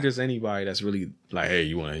 Like, I don't think there's anybody that's really like, hey,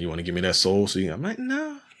 you want to give me that soul? So I'm like,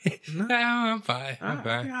 no. I'm fine.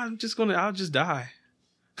 I'll just die.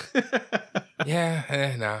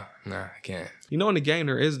 No, I can't. In the game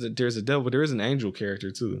there's a devil, but there is an angel character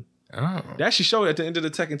too. Oh. They actually showed at the end of the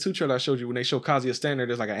Tekken 2 trailer I showed you when they show Kazuya standing there,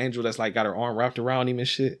 there's like an angel that's like got her arm wrapped around him and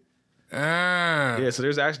shit. Yeah, so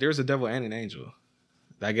there's a devil and an angel.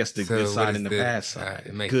 I guess the good side and the bad side.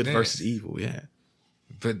 Good versus evil, yeah.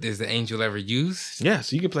 But is the angel ever used? Yeah,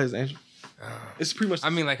 so you can play as the angel. It's pretty much. I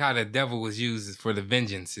mean, like how the devil was used for the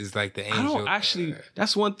vengeance is like the angel. I don't actually.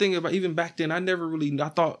 That's one thing about even back then. I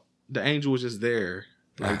thought the angel was just there,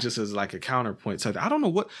 like just as like a counterpoint. So I don't know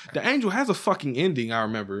what the angel has a fucking ending. I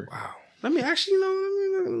remember. Wow. Let me actually,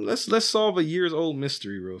 let's solve a years old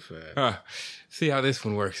mystery real fast. See how this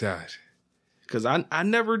one works out. Because I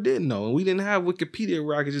never did know, and we didn't have Wikipedia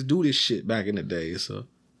where I could just do this shit back in the day. So.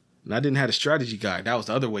 And I didn't have a strategy guide. That was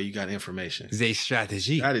the other way you got information. The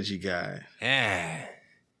strategy. Strategy guide.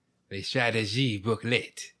 The strategy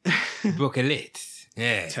booklet. Booklet.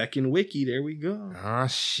 Yeah. Tekken Wiki. There we go. Oh,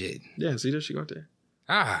 shit. Yeah, see that shit right there.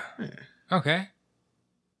 Yeah.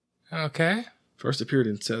 Okay. First appeared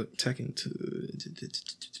in Tekken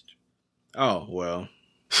 2. Oh, well.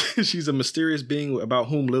 She's a mysterious being about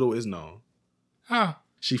whom little is known. Oh.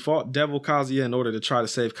 She fought Devil Kazuya in order to try to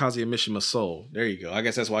save Kazuya Mishima's soul. There you go. I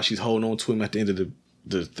guess that's why she's holding on to him at the end of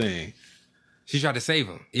the thing. She tried to save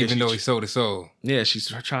him, even though he sold his soul. Yeah,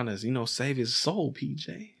 she's trying to, save his soul,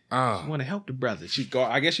 PJ. Oh. She want to help the brother.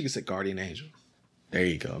 I guess you could say guardian angel. There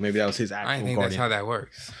you go. Maybe that was his actual guardian. I think that's how that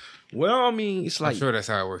works. Well, I mean, it's like... I'm sure that's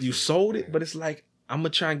how it works. You sold it, but it's like, I'm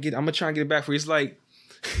going to try and get it back for you. It's like,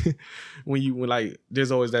 when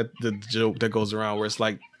there's always the joke that goes around where it's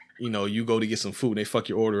like, you go to get some food and they fuck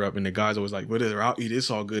your order up and the guy's always like, whatever, I'll eat it,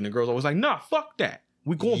 it's all good. And the girl's always like, nah, fuck that.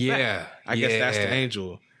 We going back. I guess that's the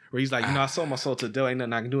angel. Where he's like, I sold my soul to the devil, ain't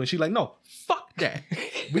nothing I can do. And she's like, no, fuck that.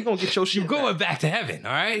 We gonna get your shit. You're going back to heaven,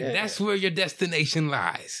 all right? Yeah. That's where your destination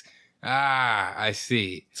lies. I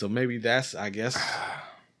see. So maybe that's, I guess,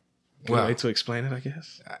 well, way to explain it, I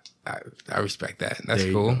guess. I respect that. That's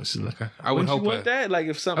cool. Okay. I would hope that. Like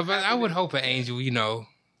if something, I would hope an angel,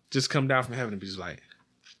 just come down from heaven and be just like,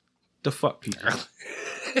 the fuck, people,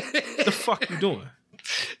 the fuck you doing?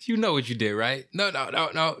 You know what you did, right? No.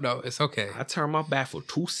 It's okay. I turned my back for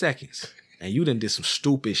 2 seconds, and you done did some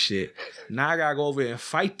stupid shit. Now I gotta go over here and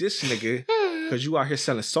fight this nigga because you out here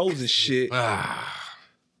selling souls and shit.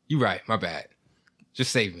 You right. My bad.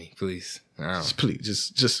 Just save me, please. Please,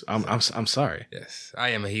 just. I'm sorry. Yes, I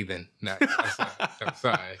am a heathen. No, I'm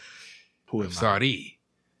sorry. Who am I? Sorry.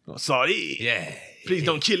 Oh, sorry. Yeah. Please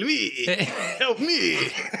don't kill me. Help me.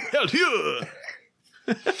 Help you.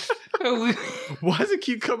 Why does it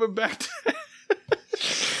keep coming back to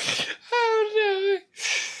Oh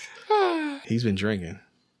no. He's been drinking.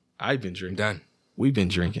 I've been drinking. Done. We've been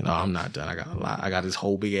drinking. Oh, I'm not done. I got a lot. I got this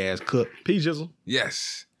whole big ass cup. P Jizzle.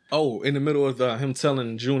 Yes. Oh, in the middle of him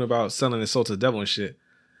telling June about selling his soul to the devil and shit,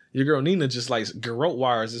 your girl Nina just like garrote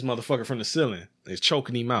wires this motherfucker from the ceiling. It's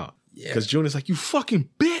choking him out. Yeah. Because June is like, you fucking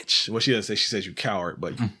bitch. Well, she doesn't say, she says you coward,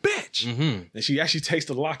 but you bitch. Mm-hmm. And she actually takes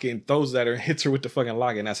the locket and throws it at her and hits her with the fucking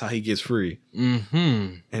locket, and that's how he gets free.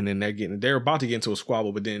 Mm-hmm. And then they're about to get into a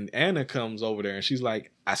squabble, but then Anna comes over there and she's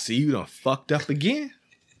like, I see you done fucked up again.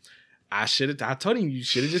 I told him you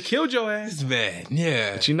should have just killed your ass. It's bad,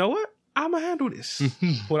 yeah. But you know what? I'ma handle this.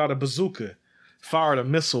 Put out a bazooka, fired a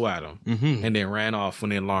missile at him, and then ran off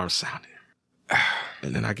when the alarm sounded.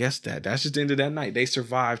 And then I guess that's just the end of that night. They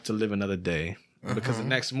survived to live another day. Because the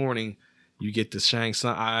next morning, you get the Shang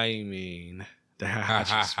Tsung. I mean, the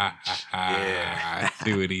Hahachi speech. Yeah. I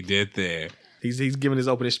see what he did there. He's giving his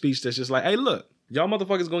opening speech that's just like, hey, look, y'all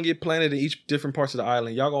motherfuckers gonna get planted in each different parts of the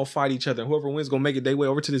island. Y'all gonna fight each other. And whoever wins gonna make it their way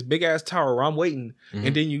over to this big ass tower where I'm waiting.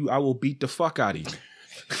 And then I will beat the fuck out of you.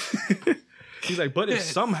 He's like, but if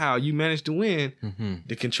somehow you manage to win,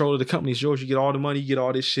 the control of the company is yours. You get all the money, you get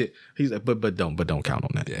all this shit. He's like, but don't count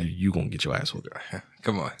on that. Yeah. You gonna get your ass whooped.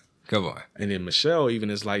 Come on. And then Michelle even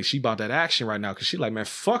is like, she bought that action right now because she like, man,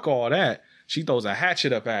 fuck all that. She throws a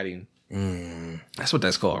hatchet up at him. That's what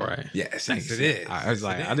that's called, right? Yes, it is. I was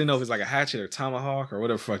like, I didn't know if it's like a hatchet or tomahawk or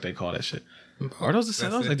whatever the fuck they call that shit. Are those the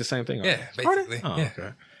same? Those like the same thing? Yeah, basically. Oh, yeah.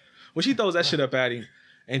 Okay. Well, she throws that shit up at him,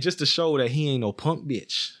 and just to show that he ain't no punk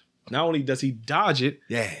bitch. Not only does he dodge it,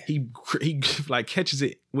 he like catches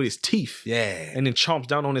it with his teeth, and then chomps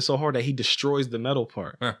down on it so hard that he destroys the metal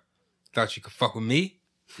part. Thought you could fuck with me?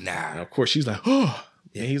 Nah. And of course, she's like, oh,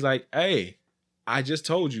 and he's like, hey, I just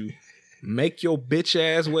told you, make your bitch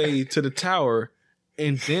ass way to the tower,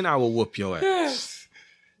 and then I will whoop your ass.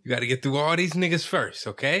 You got to get through all these niggas first,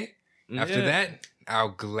 okay? After that,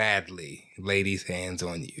 I'll gladly lay these hands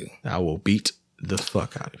on you. I will beat the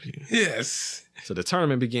fuck out of you. Yes. So the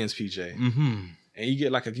tournament begins, PJ. And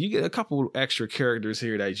you get a couple extra characters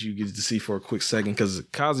here that you get to see for a quick second, because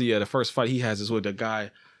Kazuya, the first fight he has is with a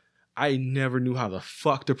guy. I never knew how the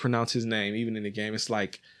fuck to pronounce his name, even in the game. It's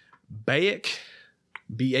like Baek,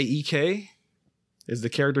 Baek, is the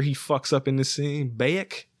character he fucks up in this scene.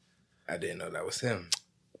 Baek. I didn't know that was him.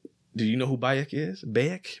 Do you know who Baek is?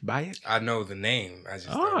 Baek? I know the name. I just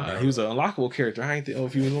don't know. He was an unlockable character. I ain't know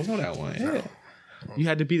if you don't know that one. Yeah. You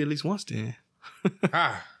had to beat it at least once then.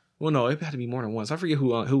 Well, no, it had to be more than once. I forget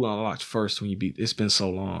who unlocked first when you beat. It's been so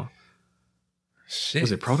long. Shit.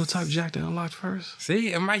 Was it Prototype Jack that unlocked first?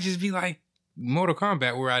 See, it might just be like Mortal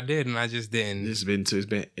Kombat where I did and I just didn't.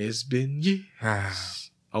 It's been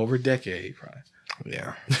years. Over a decade, probably.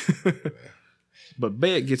 Yeah. But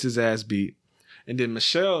Baek gets his ass beat. And then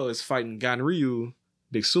Michelle is fighting Ganryu,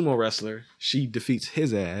 big sumo wrestler. She defeats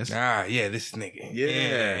his ass. Yeah, this nigga.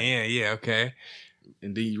 Yeah, okay.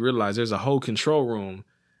 And then you realize there's a whole control room,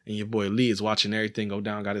 and your boy Lee is watching everything go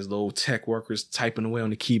down, got his little tech workers typing away on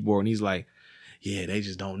the keyboard, and he's like, yeah, they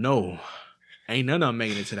just don't know. Ain't none of them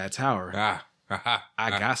making it to that tower. I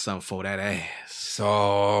got something for that ass.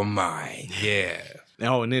 So mine. Yeah.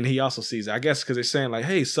 Oh, and then he also sees, I guess because they're saying like,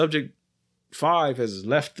 hey, Subject 5 has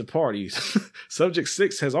left the party. Subject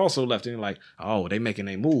 6 has also left. And like, oh, they making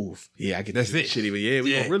a move. Yeah, I get that's this shitty, but yeah,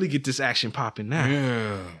 we gonna really get this action popping now.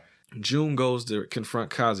 Yeah. June goes to confront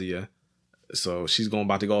Kazuya. So she's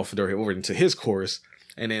about to go over into his course.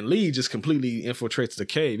 And then Lee just completely infiltrates the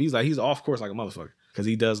cave. He's off course like a motherfucker. Because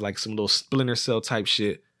he does like some little Splinter Cell type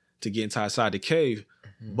shit to get inside the cave.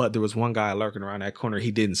 But there was one guy lurking around that corner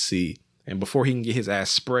he didn't see. And before he can get his ass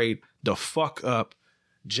sprayed the fuck up,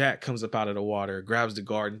 Jack comes up out of the water, grabs the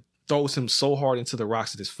guard, throws him so hard into the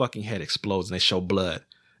rocks that his fucking head explodes and they show blood.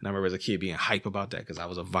 And I remember as a kid being hype about that because I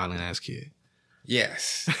was a violent ass kid.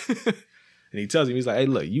 Yes. And he tells him, he's like, hey,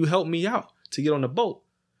 look, you helped me out to get on the boat.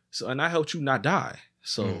 And I helped you not die.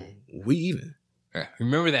 So we even. Yeah,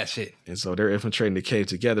 remember that shit. And so they're infiltrating the cave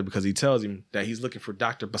together because he tells him that he's looking for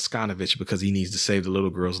Dr. Boskanovich because he needs to save the little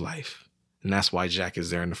girl's life. And that's why Jack is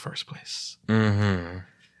there in the first place. Mm-hmm.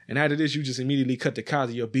 And after this, you just immediately cut to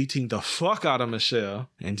Kazuya beating the fuck out of Michelle.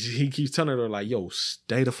 And he keeps telling her, like, yo,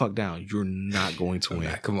 stay the fuck down. You're not going to win.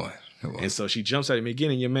 Come on. And so she jumps at him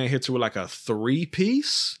again, and your man hits her with like a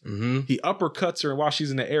 3-piece. Mm-hmm. He uppercuts her, and while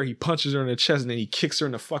she's in the air, he punches her in the chest, and then he kicks her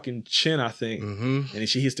in the fucking chin, I think. Mm-hmm. And then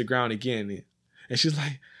she hits the ground again. And she's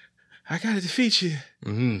like, I gotta defeat you.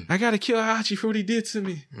 Mm-hmm. I gotta kill Hachi for what he did to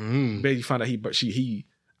me. Mm-hmm. But you find out he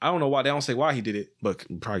I don't know why, they don't say why he did it, but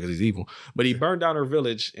probably because he's evil. But he burned down her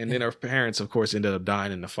village, and then her parents, of course, ended up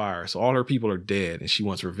dying in the fire. So all her people are dead, and she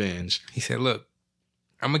wants revenge. He said, look,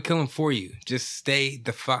 I'm gonna kill him for you. Just stay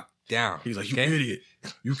the fuck down. He's like, you idiot.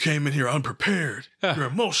 You came in here unprepared. You're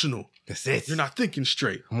emotional. That's it. You're not thinking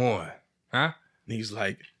straight. Come on. Huh? And he's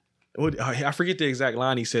like, I forget the exact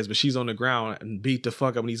line he says, but she's on the ground and beat the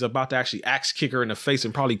fuck up, and he's about to actually axe kick her in the face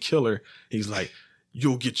and probably kill her. He's like,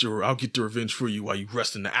 I'll get the revenge for you while you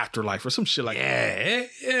rest in the afterlife or some shit like that.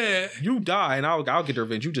 Yeah. You die and I'll get the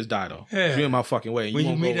revenge. You just die though. Yeah. You're in my fucking way. When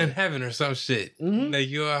you meet in heaven or some shit. Mm-hmm. Like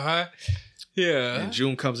you are high. Yeah. And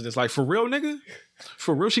June comes and it's like, for real, nigga?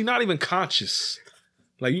 For real? She not even conscious.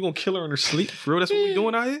 Like, you gonna kill her in her sleep? For real? That's what we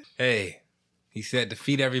doing out here? Hey, he said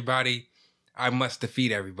defeat everybody. I must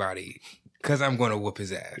defeat everybody. Because I'm going to whoop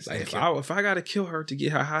his ass. Like, if I got to kill her to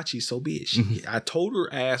get her Hachi, so be it. I told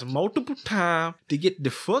her ass multiple times to get the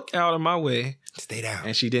fuck out of my way. Stay down.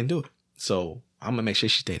 And she didn't do it. So I'm going to make sure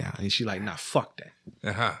she stay down. And she like, nah, fuck that.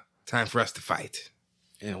 Uh-huh. Time for us to fight.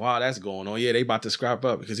 And while that's going on, yeah, they about to scrap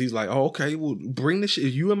up. Because he's like, oh, okay, well, bring this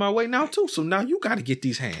shit. You in my way now, too. So now you got to get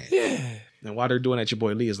these hands. Yeah. And while they're doing that, your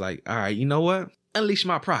boy Lee is like, all right, you know what? Unleash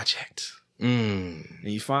my project. And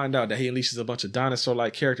you find out that he unleashes a bunch of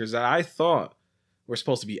dinosaur-like characters that I thought were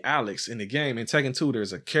supposed to be Alex in the game. In Tekken 2,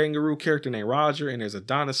 there's a kangaroo character named Roger, and there's a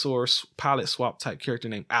dinosaur pilot swap type character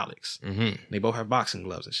named Alex. Mm-hmm. They both have boxing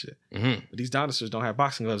gloves and shit. Mm-hmm. But these dinosaurs don't have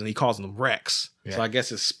boxing gloves, and he calls them Rex. Yeah. So I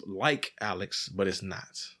guess it's like Alex, but it's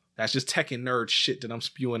not. That's just Tekken nerd shit that I'm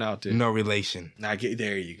spewing out there. No relation.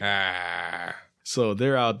 There you go. So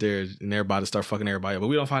they're out there and they're about to start fucking everybody up. But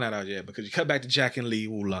we don't find that out yet because you cut back to Jack and Lee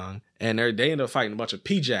Wulong. And they end up fighting a bunch of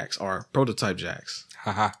P-Jacks or prototype Jacks.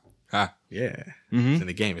 Ha. Yeah. Mm-hmm. In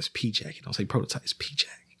the game, it's P-Jack. You don't say prototype, it's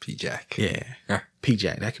P-Jack. P-Jack. Yeah.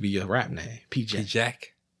 P-Jack. That could be your rap name. P-Jack.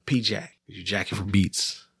 P-Jack? P-Jack. You jacking for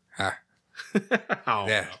beats. Yeah.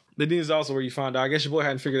 But then is also where you find out, I guess your boy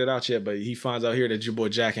hadn't figured it out yet, but he finds out here that your boy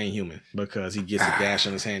Jack ain't human because he gets a gash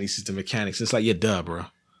on his hand. He sees the mechanics. It's like, yeah, duh, bro.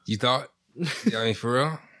 You thought? I mean, for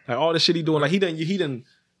real? Like all the shit he doing, like he done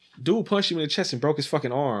dude punched him in the chest and broke his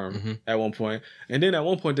fucking arm at one point. And then at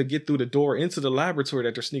one point to get through the door into the laboratory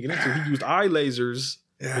that they're sneaking into, he used eye lasers.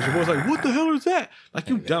 And your boy's like, what the hell is that? Like,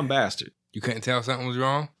 you dumb bastard. You couldn't tell something was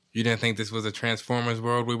wrong? You didn't think this was a Transformers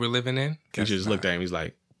world we were living in? He just looked at him. He's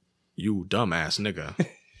like, you dumbass nigga.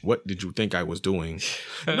 What did you think I was doing?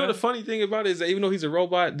 You know, the funny thing about it is that even though he's a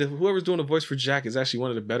robot, whoever's doing the voice for Jack is actually one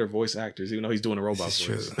of the better voice actors, even though he's doing a robot voice.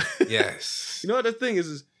 True. Yes. You know what the thing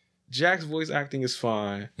is Jack's voice acting is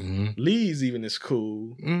fine. Mm-hmm. Lee's even is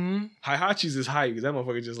cool. Mm-hmm. Heihachi's is hype because that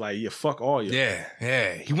motherfucker just like, yeah, fuck all you.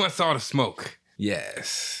 Yeah. He wants all the smoke.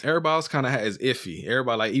 Yes. Everybody else kind of is iffy.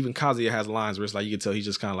 Everybody, like, even Kazuya has lines where it's like, you can tell he's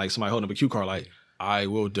just kind of like somebody holding up a cue card like, I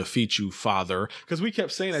will defeat you, father. Because we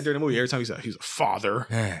kept saying that during the movie. Every time he said, he's a father.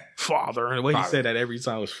 Father. And the way he said that every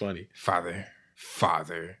time was funny. Father.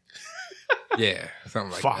 Yeah,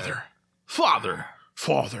 something like that. Father.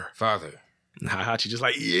 And Heihachi just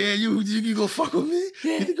like, yeah, you go fuck with me?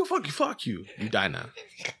 Yeah. You think go fuck you. You die now.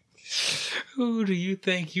 Who do you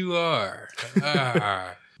think you are?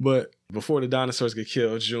 But before the dinosaurs get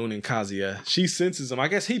killed, Jun and Kazuya, she senses them. I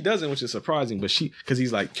guess he doesn't, which is surprising, but because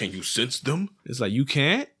he's like, can you sense them? It's like, you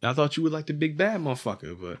can't? I thought you were like the big bad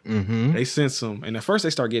motherfucker, but they sense them. And at first they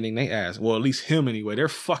start getting their ass. Well, at least him anyway. They're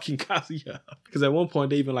fucking Kazuya. Because at one point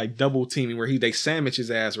they even like double teaming where they sandwich his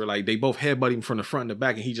ass where like they both headbutt him from the front and the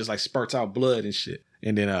back and he just like spurts out blood and shit.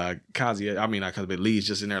 And then Kazuya, I mean, not Kazuya, but Lee's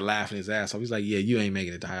just in there laughing his ass off. He's like, yeah, you ain't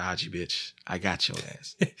making it to Heihachi, bitch. I got your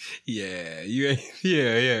ass.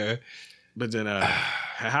 Yeah. But then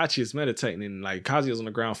Heihachi is meditating and like Kazuya's on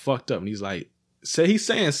the ground fucked up and he's like, he's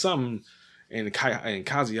saying something and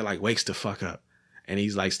Kazuya like wakes the fuck up and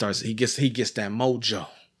he's like he gets that mojo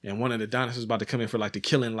and one of the dinosaurs about to come in for like the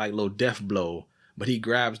killing like little death blow. but he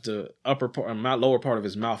grabs the upper part, lower part of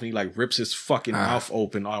his mouth, and he like rips his fucking mouth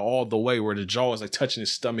open all the way where the jaw is like touching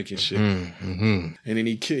his stomach and shit. And then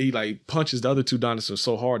he like punches the other two dinosaurs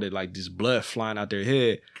so hard that like this blood flying out their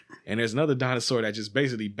head. And there's another dinosaur that just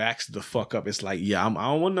basically backs the fuck up. It's like, yeah, I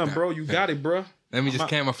don't want nothing, bro. You got it, bro. Let me just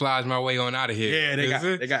camouflage my way on out of here.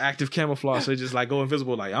 Yeah, they got active camouflage, so they just like go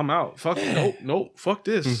invisible. Like, I'm out. Fuck nope. Fuck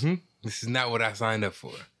this. This is not what I signed up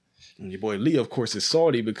for. And your boy Lee, of course, is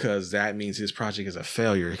salty because that means his project is a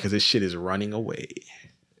failure because his shit is running away.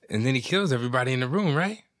 And then he kills everybody in the room,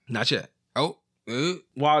 right? Not yet. Oh,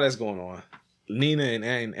 while that's going on, Nina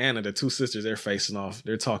and Anna, the two sisters, they're facing off.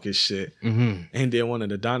 They're talking shit. And then one of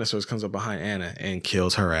the dinosaurs comes up behind Anna and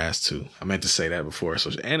kills her ass too. I meant to say that before. So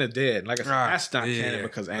Anna dead. Like I said, that's not canon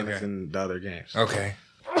because Anna's in the other games. Okay.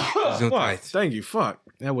 Fuck, thank you. Fuck.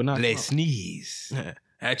 That would not. Let's sneeze.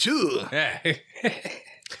 At you.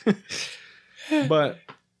 But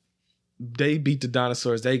they beat the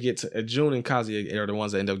dinosaurs. They get to June and Kazuya are the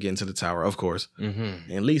ones that end up getting to the tower, of course.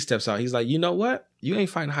 And Lee steps out. He's like, you know what? You ain't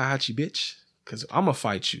fighting Heihachi, bitch. Because I'm going to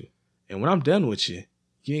fight you. And when I'm done with you,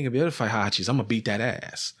 you ain't going to be able to fight Heihachi. So I'm going to beat that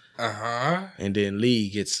ass. And then Lee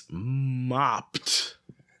gets mopped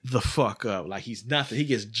the fuck up. Like he's nothing. He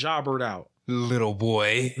gets jobbered out. Little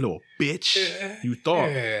boy. Little bitch. You thought.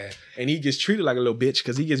 And he gets treated like a little bitch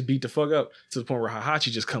because he gets beat the fuck up to the point where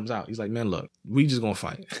Heihachi just comes out. He's like, man, look, we just going to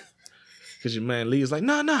fight. Because your man Lee is like,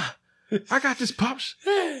 nah. I got this, Pops.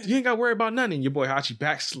 You ain't got to worry about nothing. And your boy Hachi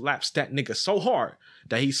back slaps that nigga so hard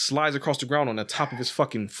that he slides across the ground on the top of his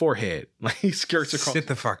fucking forehead. Like he skirts across. Sit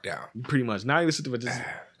the fuck down. Pretty much. Not even sit the fuck down.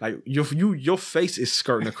 Like your face is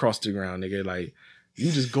skirting across the ground, nigga. Like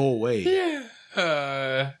you just go away.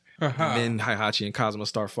 And then Heihachi and Kazuya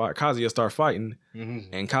start fighting.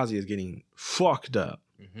 And Kazuya is getting fucked up.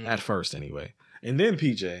 At first anyway. And then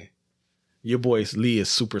PJ, your boy Lee is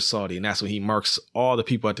super salty, and that's when he marks all the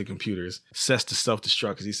people at the computers, sets to self-destruct,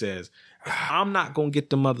 because he says, if I'm not going to get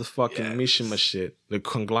the motherfucking Mishima shit, the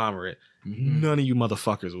conglomerate, none of you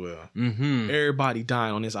motherfuckers will. Everybody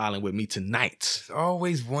dying on this island with me tonight. There's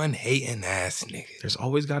always one hating ass nigga. There's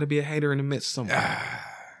always got to be a hater in the midst somewhere.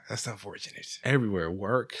 That's unfortunate. Everywhere.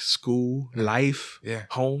 Work, school, life,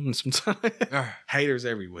 home, and sometimes. Haters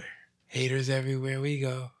everywhere. Haters everywhere we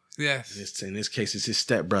go. Yes. In this case, it's his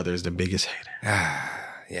stepbrother is the biggest hater.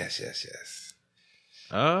 Yes.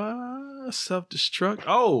 Self-destruct.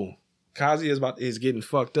 Oh, Kazuya is getting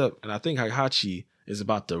fucked up, and I think Heihachi is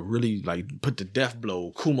about to really like put the death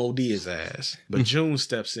blow, Kumo D his ass. But June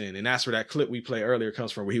steps in, and that's where that clip we played earlier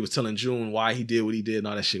comes from, where he was telling June why he did what he did and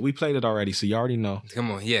all that shit. We played it already, so you already know.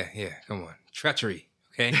 Come on, come on. Treachery,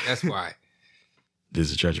 okay? That's why.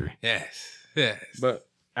 This is treachery. Yes. But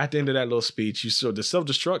at the end of that little speech, you saw the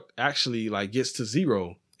self-destruct actually like gets to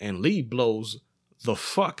 0, and Lee blows the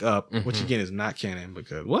fuck up, which again is not canon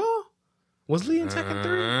because, was Lee in Tekken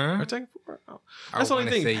 3 or Tekken 4? Oh. That's the only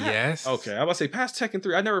thing. Say yes. Okay, I was about to say past Tekken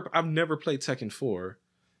 3. I've never played Tekken 4.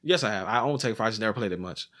 Yes, I have. I own Tekken 4. I just never played it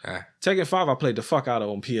much. Tekken 5, I played the fuck out of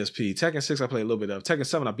on PSP. Tekken 6, I played a little bit of. Tekken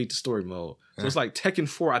 7, I beat the story mode. So it's like Tekken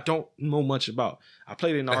 4, I don't know much about. I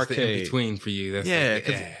played it in the arcade. The in between for you.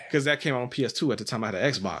 Because that came out on PS2 at the time I had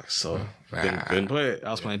an Xbox. So couldn't play it. I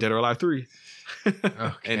was playing Dead or Alive 3.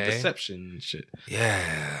 And Deception and shit.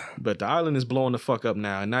 Yeah. But the island is blowing the fuck up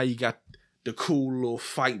now. And now you got the cool little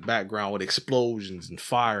fight background with explosions and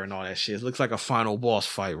fire and all that shit. It looks like a final boss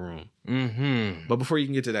fight room. But before you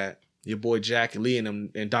can get to that, your boy Jack, Lee,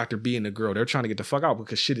 and Dr. B and the girl, they're trying to get the fuck out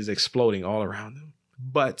because shit is exploding all around them.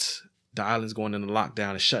 But the island's going into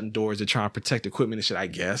lockdown and shutting doors. They're trying to protect equipment and shit, I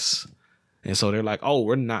guess. And so they're like, oh,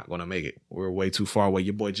 we're not going to make it. We're way too far away.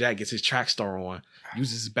 Your boy Jack gets his track star on,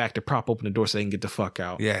 uses his back to prop open the door so they can get the fuck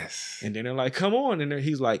out. Yes. And then they're like, come on. And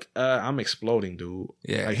he's like, I'm exploding, dude.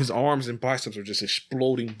 Yeah. Like his arms and biceps are just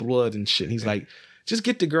exploding blood and shit. And he's like, just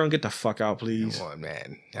get the girl and get the fuck out, please. Come on,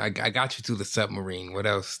 man. I got you to the submarine. What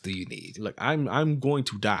else do you need? Look, I'm going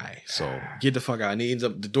to die. So get the fuck out. And he ends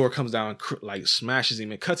up, the door comes down, like smashes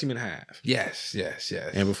him and cuts him in half. Yes.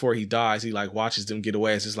 And before he dies, he like watches them get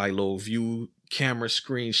away as this like little view camera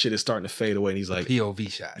screen shit is starting to fade away. And he's like,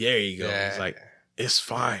 POV shot. There you go. Yeah. He's like, it's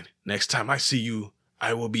fine. Next time I see you,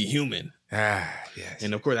 I will be human. Yes.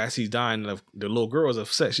 And of course, as he's dying, the little girl is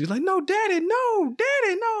upset. She's like, no.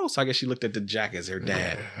 So I guess she looked at the Jack as her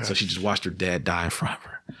dad. So she just watched her dad die in front of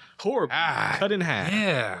her. Horrible. Cut in half.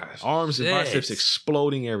 Yeah. Arms and biceps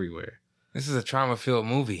exploding everywhere. This is a trauma-filled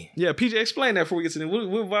movie. Yeah, PJ, explain that before we get to the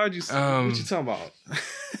why would you what you talking about?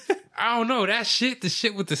 I don't know. That shit, the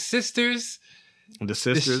shit with the sisters, The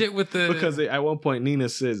sisters. The shit with the... Because at one point, Nina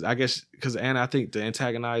says, I guess, because Anna, I think, to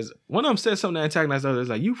antagonize... One of them said something to antagonize the other. It's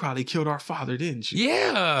like, you probably killed our father, didn't you?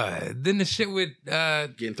 Yeah. Then the shit with...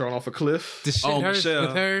 getting thrown off a cliff. The shit Michelle.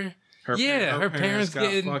 with her. Her parents got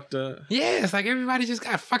getting... fucked up. Yeah, it's like everybody just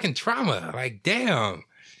got fucking trauma. Like, damn.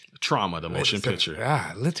 Trauma, the motion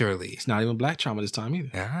picture. Literally. It's not even black trauma this time either.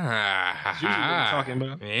 It's usually what we're talking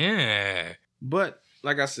about. Yeah. But...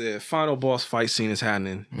 Like I said, final boss fight scene is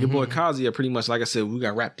happening. Your boy Kazuya pretty much, like I said, we got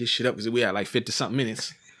to wrap this shit up because we had like 50-something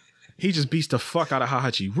minutes. He just beats the fuck out of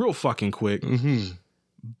Heihachi real fucking quick.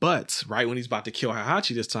 But right when he's about to kill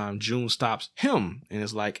Heihachi this time, Jun stops him and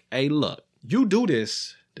is like, hey, look, you do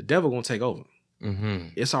this, the devil gonna take over.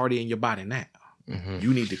 It's already in your body now.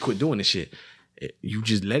 You need to quit doing this shit. You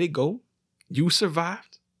just let it go. You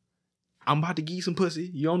survived. I'm about to give you some pussy.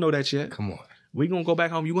 You don't know that yet. Come on. We gonna go back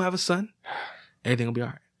home. You gonna have a son. Everything will be all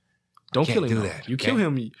right. Don't kill him. You kill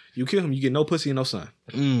him. You kill him. You get no pussy and no son.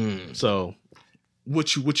 So,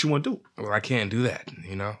 what you want to do? Well, I can't do that.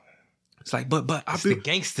 You know. It's like, but it's the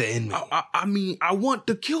gangster in me. I mean, I want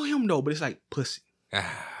to kill him though, but it's like pussy.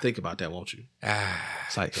 Think about that, won't you?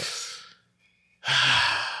 It's like,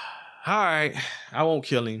 all right, I won't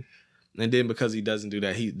kill him. And then because he doesn't do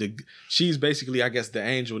that, she's basically, I guess, the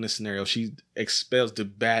angel in this scenario. She expels the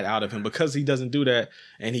bad out of him because he doesn't do that,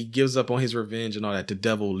 and he gives up on his revenge and all that. The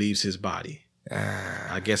devil leaves his body.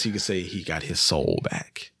 I guess you could say he got his soul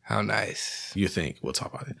back. How nice. You think? We'll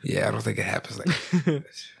talk about it. Yeah, I don't think it happens like that.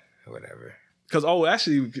 Whatever. Because,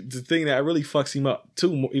 actually, the thing that really fucks him up,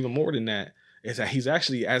 too, even more than that, is that he's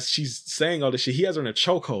actually, as she's saying all this shit, he has her in a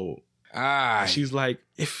chokehold. She's like,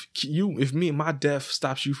 if me and my death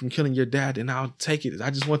stops you from killing your dad, then I'll take it. I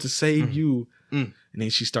just want to save you. And then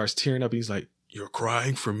she starts tearing up. And he's like, you're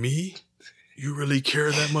crying for me? You really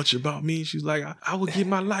care that much about me? And she's like, I would give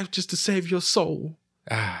my life just to save your soul.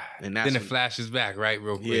 And then it flashes back, right,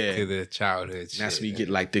 real quick to the childhood shit. That's when you get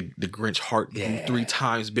like the Grinch heart 3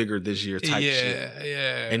 times bigger this year type shit.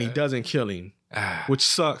 Yeah. And he doesn't kill him. Which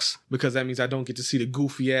sucks because that means I don't get to see the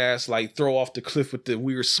goofy ass like throw off the cliff with the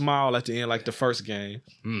weird smile at the end like the first game.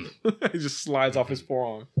 He just slides off his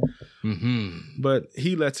forearm. But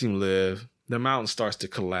he lets him live. The mountain starts to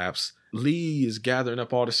collapse. Lee is gathering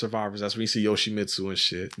up all the survivors. That's when you see Yoshimitsu and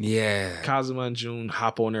shit. Yeah. Kazuma and Jun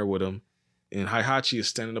hop on there with him. And Heihachi is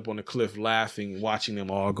standing up on the cliff laughing, watching them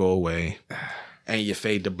all go away. And you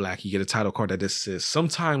fade to black. You get a title card that just says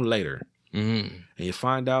sometime later. And you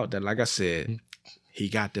find out that, like I said, he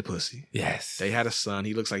got the pussy. Yes. They had a son.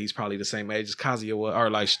 He looks like he's probably the same age as Kazuya was, or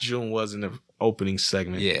like Jun was in the opening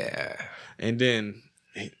segment. Yeah. And then,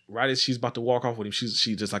 right as she's about to walk off with him,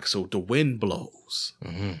 she just like, so the wind blows.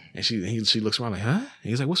 And she looks around like, huh? And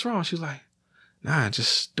he's like, what's wrong? She's like, nah,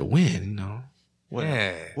 just the wind, you know.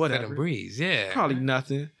 Whatever. Breeze, probably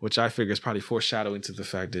nothing. Which I figure is probably foreshadowing to the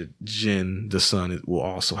fact that Jin, the son, will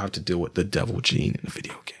also have to deal with the devil gene in the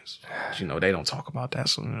video games. You know, they don't talk about that.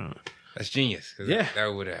 So that's genius. I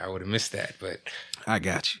would have missed that, but I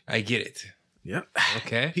got you. I get it. Yep.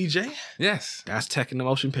 Okay. PJ? Yes. That's Tekken the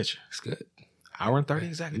motion picture. It's good. Hour and 30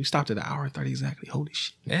 exactly. We stopped at an hour and 30 exactly. Holy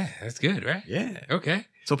shit. Yeah, that's good, right? Yeah. Okay.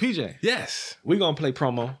 So PJ. Yes. We're going to play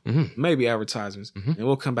promo, maybe advertisements, and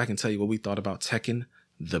we'll come back and tell you what we thought about Tekken,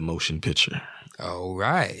 the motion picture. All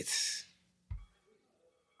right.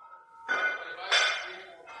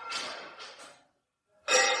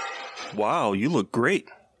 Wow, you look great.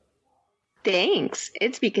 Thanks.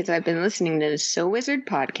 It's because I've been listening to the So Wizard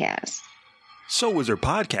podcast. So Wizard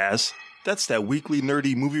podcast? That's that weekly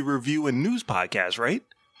nerdy movie review and news podcast, right?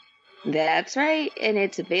 That's right, and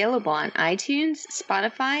it's available on iTunes,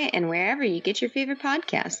 Spotify, and wherever you get your favorite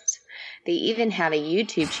podcasts. They even have a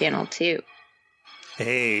YouTube channel, too.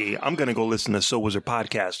 Hey, I'm going to go listen to So Wizard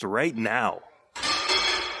podcast right now.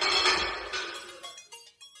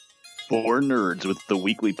 For nerds with the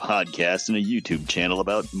weekly podcast and a YouTube channel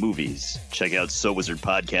about movies. Check out So Wizard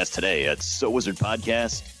Podcast today at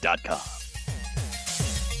SoWizardPodcast.com.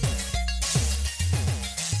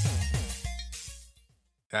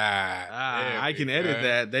 I can edit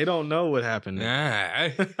that. They don't know what happened.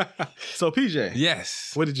 So PJ.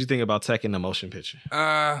 Yes. What did you think about Tekken the motion picture?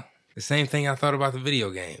 The same thing I thought about the video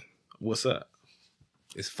game. What's up?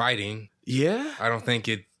 It's fighting. Yeah? I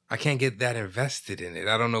can't get that invested in it.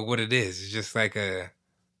 I don't know what it is. It's just like it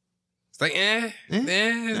was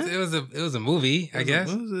a movie, I guess.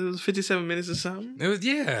 It was 57 minutes or something. It was,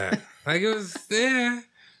 yeah. Like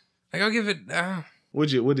I'll give it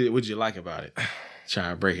What'd you like about it?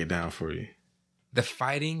 Try to break it down for you. The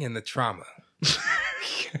fighting and the trauma.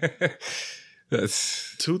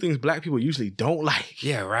 That's 2 things black people usually don't like.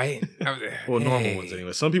 Yeah, right? Well, normal ones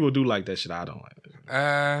anyway. Some people do like that shit. I don't like it.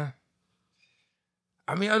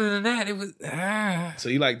 I mean, other than that, it was... So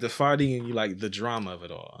you like the fighting and you like the drama of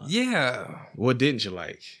it all. Huh? Yeah. What didn't you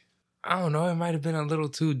like? I don't know. It might have been a little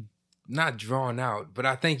too... Not drawn out, but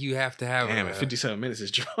I think you have to have... Damn, 57 minutes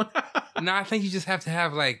is drawn out. No, I think you just have to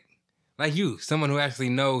have, like you, someone who actually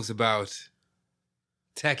knows about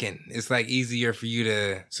Tekken. It's, like, easier for you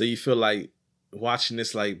to... So you feel like watching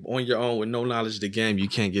this, like, on your own with no knowledge of the game, you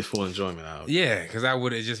can't get full enjoyment out of it. Yeah, because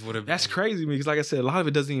it just would have... That's crazy to me, because like I said, a lot of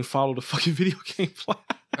it doesn't even follow the fucking video game plot.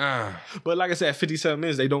 But like I said, at 57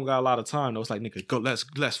 minutes, they don't got a lot of time, though. It's like, nigga, go, let's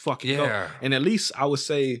fucking go. And at least, I would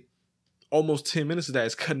say... almost 10 minutes of that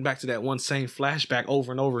is cutting back to that one same flashback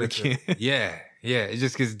over and over again. Yeah. It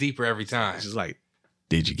just gets deeper every time. It's just like,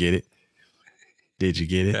 did you get it? Did you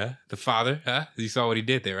get it? Yeah. The father, huh? You saw what he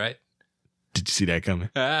did there, right? Did you see that coming?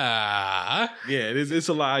 Yeah, it's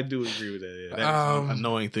a lot. I do agree with that. Yeah, that's an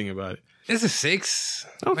annoying thing about it. It's a 6.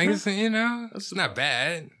 Okay. Like it's not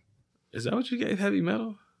bad. Is that what you gave Heavy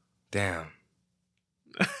Metal? Damn.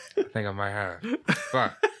 I think I might have.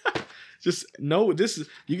 Fuck. Just no, this is,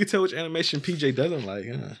 you can tell which animation PJ doesn't like,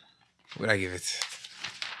 huh? What'd I give it?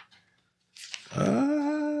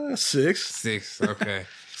 6. 6, okay.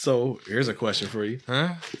 So here's a question for you. Huh?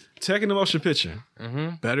 Tekken the motion picture,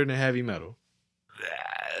 better than Heavy Metal?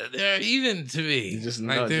 They're even to me. You just,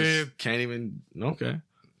 like just can't even, okay.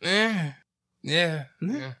 Yeah.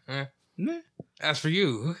 As for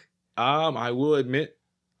you? I will admit,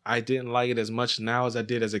 I didn't like it as much now as I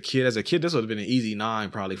did as a kid. As a kid, this would have been an easy 9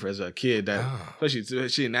 probably for as a kid. That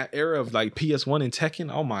especially in that era of like PS1 and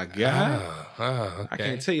Tekken. Oh my god! Okay. I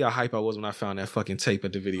can't tell you how hype I was when I found that fucking tape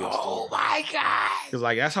at the video store. Oh my god! Because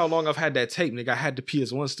like that's how long I've had that tape, nigga. I had the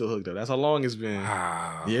PS1 still hooked up. That's how long it's been.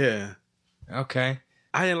 Wow. Yeah. Okay.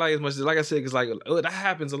 I didn't like it as much. Like I said, because like that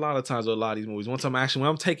happens a lot of times with a lot of these movies. Once I'm actually when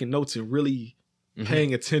I'm taking notes and really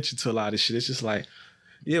paying attention to a lot of shit, it's just like.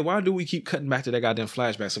 Yeah, why do we keep cutting back to that goddamn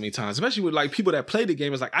flashback so many times? Especially with like people that play the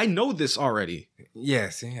game. It's like, I know this already.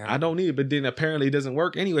 Yes. I don't need it. But then apparently it doesn't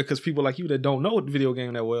work anyway because people like you that don't know the video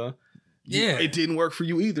game that well. It didn't work for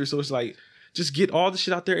you either. So it's like, just get all the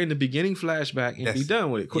shit out there in the beginning flashback and be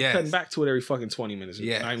done with it. Quit cutting back to it every fucking 20 minutes.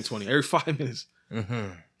 Not even 20. Every 5 minutes.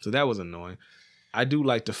 So that was annoying. I do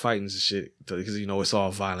like the fighting and shit because, it's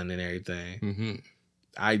all violent and everything.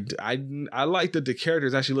 I like that the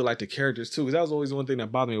characters actually look like the characters too, because that was always one thing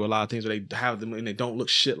that bothered me with a lot of things where they have them and they don't look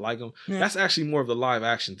shit like them. That's actually more of the live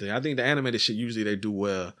action thing. I think the animated shit usually they do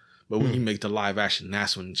well, but when you make the live action,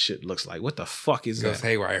 that's when shit looks like, what the fuck is that?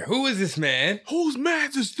 Haywire. Who is this man? Whose man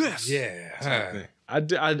is this? Yeah. I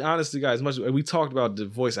honestly, guys, much we talked about the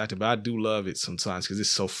voice acting, but I do love it sometimes because it's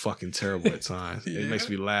so fucking terrible at times. It makes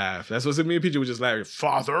me laugh. That's what me and PJ would just laugh.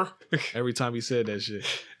 Father, every time he said that shit.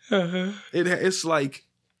 It's like,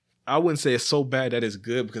 I wouldn't say it's so bad that it's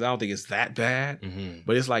good because I don't think it's that bad,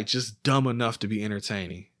 but it's like just dumb enough to be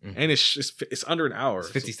entertaining. And it's under an hour.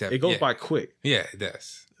 It's 57. It goes by quick. Yeah, it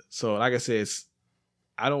does. So like I said,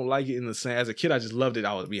 I don't like it in the same. As a kid, I just loved it.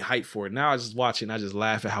 I would be hyped for it. Now I just watch it and I just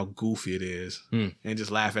laugh at how goofy it is, and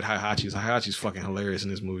just laugh at Hihachi's. Hihachi's fucking hilarious in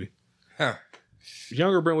this movie.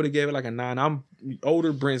 Younger Brent would have gave it like a 9.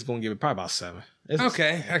 Older Brent's gonna give it probably about 7.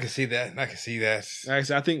 Okay, I can see that. Like I said,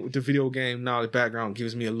 I think the video game now, the background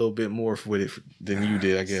gives me a little bit more with it than you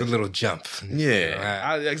did, I guess. It's a little jump.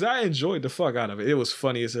 Yeah. I enjoyed the fuck out of it. It was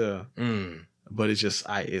funny as hell. But it's just,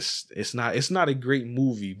 it's not a great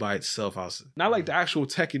movie by itself. Not like the actual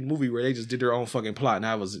Tekken movie where they just did their own fucking plot. And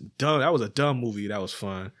that was dumb. That was a dumb movie. That was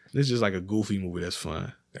fun. This is just like a goofy movie that's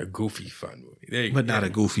fun. A goofy fun movie. There you but go. Not a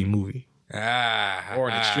goofy movie. Or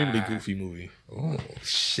an extremely goofy movie. Oh,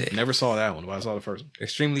 shit. Never saw that one, but I saw the first one.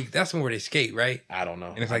 Extremely, that's one where they skate, right? I don't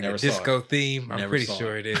know. And it's like a disco theme. I'm pretty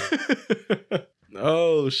sure it is.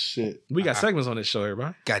 Oh, shit. We got segments on this show,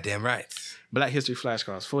 everybody. Goddamn right. Black History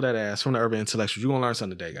Flashcards. For that ass from the Urban Intellectuals. You're going to learn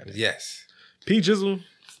something today, goddamn. Yes. P. Jizzle.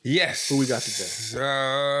 Yes. Who we got today?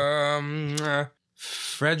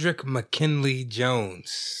 Frederick McKinley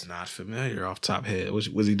Jones. Not familiar off top head. What's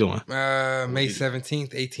he doing? May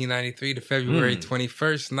 17th, 1893 to February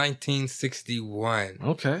 21st, 1961.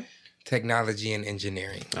 Okay. Technology and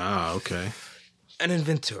engineering. Ah, okay. An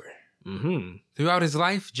inventor. Throughout his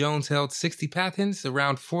life, Jones held 60 patents,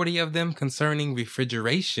 around 40 of them concerning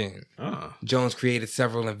refrigeration. Jones created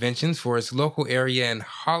several inventions for his local area in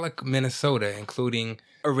Hollick, Minnesota, including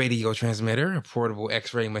a radio transmitter, a portable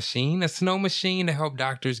x-ray machine, a snow machine to help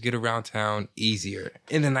doctors get around town easier.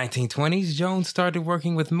 In the 1920s, Jones started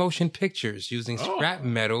working with motion pictures using scrap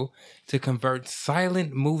metal to convert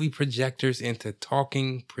silent movie projectors into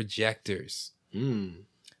talking projectors.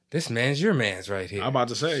 This man's your man's right here. I'm about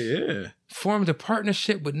to say, yeah. Formed a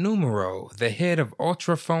partnership with Numero, the head of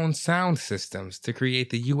Ultraphone Sound Systems, to create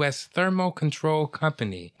the U.S. Thermo Control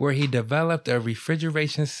Company, where he developed a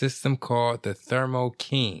refrigeration system called the Thermo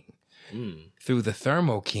King. Through the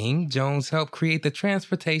Thermo King, Jones helped create the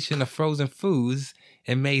transportation of frozen foods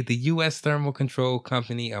and made the U.S. Thermo Control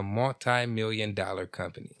Company a multi-million-dollar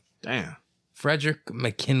company. Damn. Frederick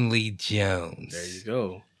McKinley Jones. There you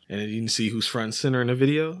go. And you can see who's front and center in the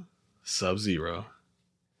video? Sub-Zero.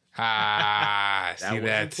 Ah, see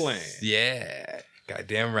that? Playing. Yeah.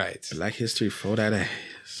 Goddamn right. Black History for that ass.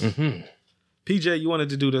 Mm-hmm. PJ, you wanted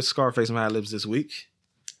to do the Scarface Mad Libs this week?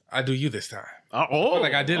 I do you this time. Oh, I feel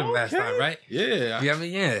like I did them last time, right? Yeah. Yeah, I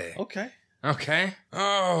mean, yeah. Okay.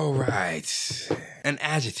 All right. An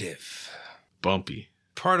adjective. Bumpy.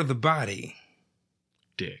 Part of the body.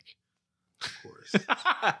 Dick. Of course.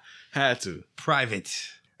 Had to. Private.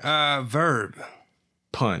 Verb.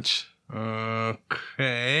 Punch. Okay.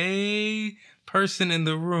 Person in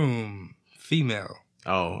the room. Female.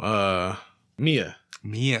 Oh, Mia.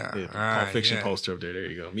 Mia. Yeah, Pulp Fiction poster up there. There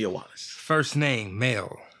you go. Mia Wallace. First name.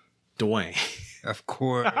 Male. Dwayne. Of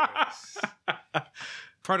course.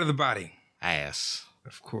 Part of the body. Ass.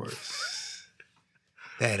 Of course.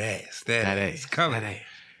 That ass. That ass. Color. That ass.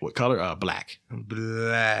 What color? Black.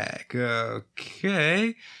 Black.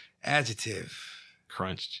 Okay. Adjective.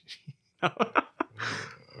 Crunched.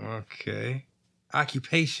 Okay.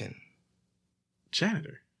 Occupation.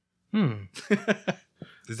 Janitor.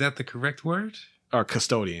 Is that the correct word? Or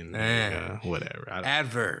custodian. Whatever.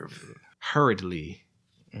 Adverb. Hurriedly.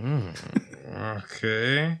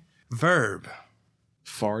 Okay. Verb.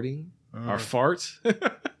 Farting. Or fart.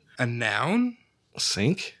 A noun.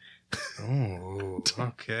 Sink. Oh,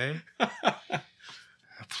 okay. A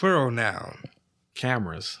plural noun.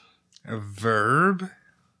 Cameras. A verb.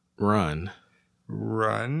 Run.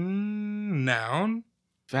 Run. Noun.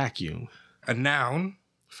 Vacuum. A noun.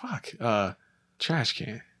 Fuck. Trash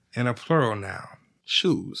can. And a plural noun.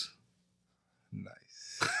 Shoes.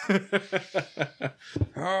 Nice.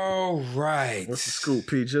 All right. What's the scoop,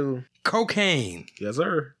 PJ? Cocaine. Yes,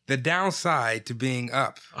 sir. The downside to being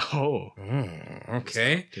up. Oh.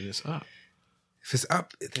 Okay. Then it's up. If it's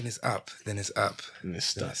up, then it's up. Then it's up. And it's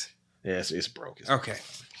stuck. Yeah, it's broke. Okay.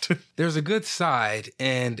 There's a good side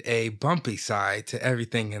and a bumpy side to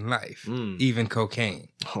everything in life, even cocaine.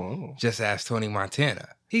 Oh. Just ask Tony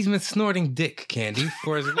Montana. He's been snorting dick candy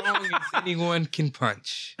for as long as anyone can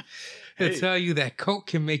punch. He'll tell you that coke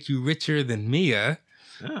can make you richer than Mia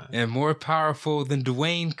and more powerful than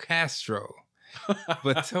Dwayne Castro.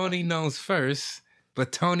 But Tony knows first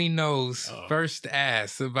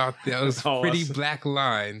ass about those pretty black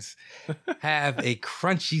lines have a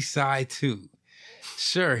crunchy side too.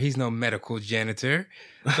 Sure, he's no medical janitor,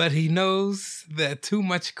 but he knows that too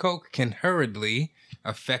much coke can hurriedly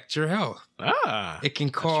affect your health. It can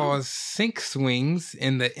cause sink swings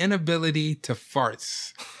and the inability to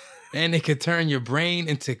farts. And it could turn your brain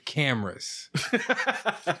into cameras.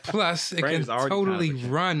 Plus, it can totally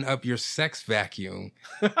run up your sex vacuum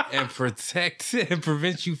and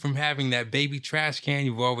prevent you from having that baby trash can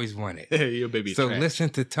you've always wanted. Your baby trash. Listen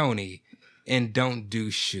to Tony and don't do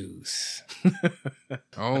shoes.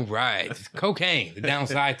 All right. Cocaine, the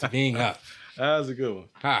downside to being up. That was a good one.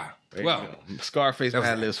 Well, Scarface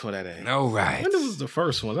Mad Libs for that age. All right. When was the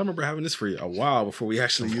first one? I remember having this for a while before we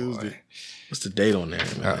actually used it. What's the date on there,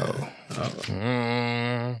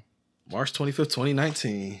 man? March 25th,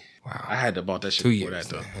 2019. Wow. I had to bought that shit 2 before years,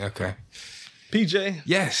 that, though. Okay. PJ?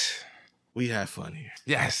 Yes. We had fun here.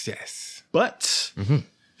 Yes. But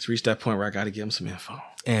it's reached that point where I got to give him some info.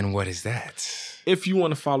 And what is that? If you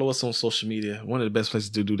want to follow us on social media, one of the best places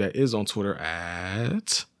to do that is on Twitter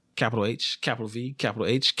at capital H, capital V, capital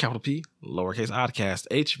H, capital P, lowercase oddcast,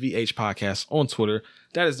 HVH podcast on Twitter.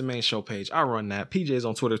 That is the main show page. I run that. PJ is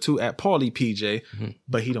on Twitter too at PauliePJ,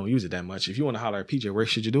 but he don't use it that much. If you want to holler at PJ, where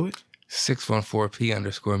should you do it?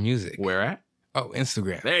 614P_music. Where at? Oh,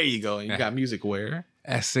 Instagram. There you go. And you got music where?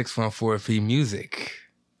 At 614P Music.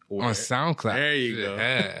 Where? On SoundCloud. There you go.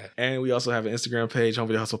 And we also have an Instagram page, Home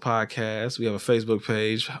Video Hustle Podcast. We have a Facebook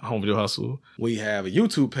page, Home Video Hustle. We have a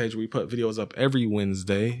YouTube page where we put videos up every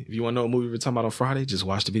Wednesday. If you want to know what movie we're talking about on Friday, just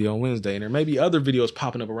watch the video on Wednesday. And there may be other videos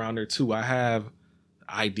popping up around there too. I have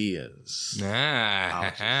ideas.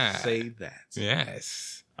 I'll just say that.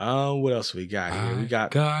 Yes. What else we got here? We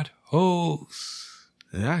got hoes.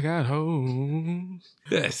 I got hoes.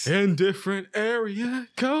 Yes. In different area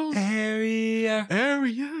codes. Area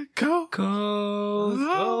codes.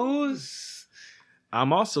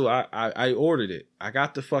 I'm also, I ordered it. I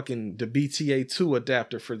got the BTA2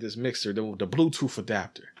 adapter for this mixer, the Bluetooth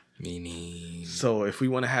adapter. Meaning. So if we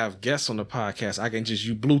want to have guests on the podcast, I can just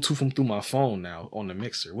Bluetooth them through my phone now on the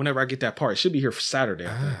mixer. Whenever I get that part, it should be here for Saturday.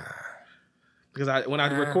 I think. Because when I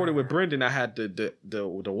recorded with Brendan, I had the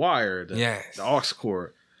wire, the aux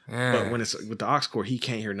cord. But when it's with the aux cord, he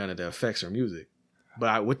can't hear none of the effects or music.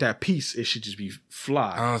 But with that piece, it should just be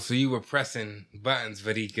fly. Oh, so you were pressing buttons,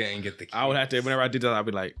 but he couldn't get the keys. I would have to, whenever I did that, I'd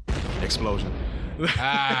be like, explosion. So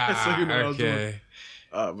you know what I was doing.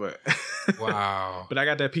 But wow. But I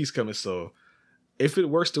got that piece coming, so if it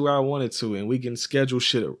works the way I want it to, and we can schedule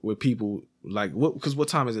shit with people, like, because what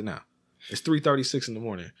time is it now? It's 3:36 in the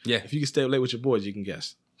morning. Yeah. If you can stay up late with your boys, you can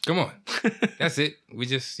guess. Come on. That's it. We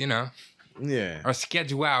just, Yeah. Our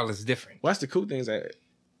schedule is different. Well, that's the cool thing is that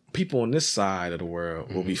people on this side of the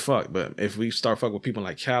world will be fucked. But if we start fucking with people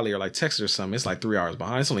like Cali or like Texas or something, it's like 3 hours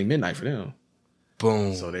behind. It's only midnight for them.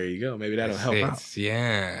 Boom. So there you go. Maybe that'll help out.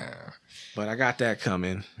 Yeah. But I got that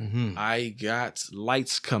coming. I got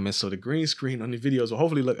lights coming. So the green screen on the videos will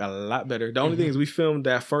hopefully look a lot better. The only thing is we filmed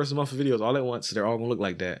that first month of videos all at once. So they're all going to look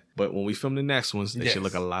like that. But when we film the next ones, they should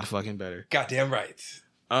look a lot fucking better. Goddamn right.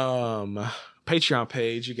 Patreon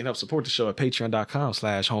page. You can help support the show at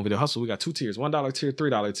patreon.com/homevideohustle. We got 2 tiers, $1 tier,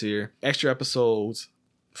 $3 tier. Extra episodes,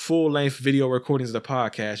 full-length video recordings of the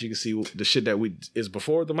podcast. You can see the shit that is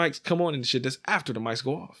before the mics come on and the shit that's after the mics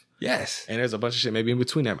go off. Yes. And there's a bunch of shit maybe in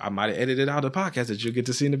between that. I might have edited out the podcast that you'll get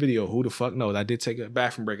to see in the video. Who the fuck knows? I did take a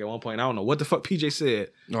bathroom break at one point. I don't know what the fuck PJ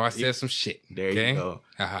said. No, I said some shit. There you go.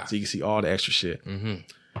 So you can see all the extra shit.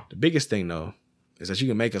 The biggest thing, though, is that you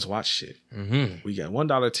can make us watch shit. We got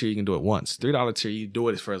 $1 tier, you can do it once. $3 tier, you do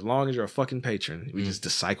it for as long as you're a fucking patron. We just,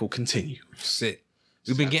 the cycle continues. Shit.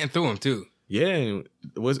 We've been getting through them, too. Yeah.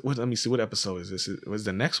 Let me see, what episode is this? Was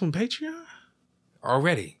the next one Patreon?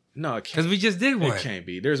 Already? No, it can't. Because we just did one. It can't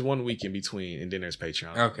be. There's 1 week in between, and then there's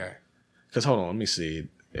Patreon. Okay. Because, hold on, let me see.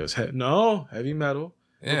 It was, Heavy Metal,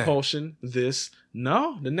 Propulsion, this.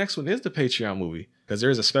 No, the next one is the Patreon movie. Because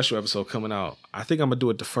there's a special episode coming out. I think I'm going to do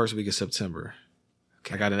it the first week of September.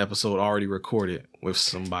 Okay. I got an episode already recorded with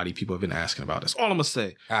somebody people have been asking about. That's all I'm going to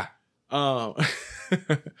say.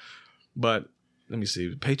 But let me see.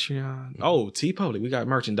 Patreon. Oh, TeePublic. We got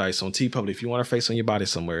merchandise on TeePublic. If you want our face on your body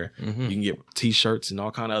somewhere, you can get t-shirts and all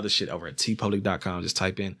kind of other shit over at teepublic.com. Just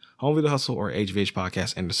type in Home Video Hustle or HVH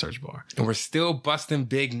Podcast in the search bar. And we're still busting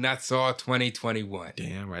big nuts all 2021.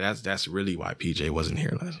 Damn right. That's really why PJ wasn't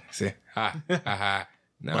here. See?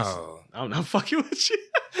 No. I'm not fucking with you.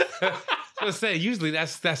 I was saying, usually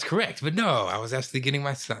that's correct. But no, I was actually getting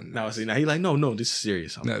my son. No, see, now he like, no, this is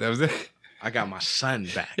serious. No, that was it. I got my son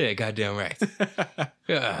back. Yeah, goddamn right.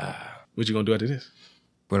 What you gonna do after this?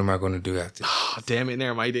 What am I gonna do after this? Oh, damn it,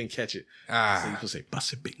 never mind. You didn't catch it. So you supposed to say,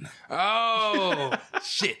 bust a big nut. Oh,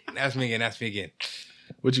 shit. That's me again.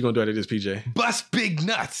 What you gonna do after this, PJ? Bust big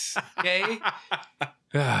nuts, okay?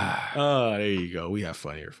 Oh, there you go. We have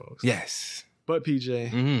fun here, folks. Yes. But PJ,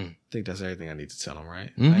 I think that's everything I need to tell him,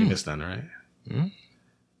 right? I ain't missed nothing, right?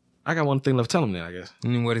 I got one thing left to tell him then, I guess.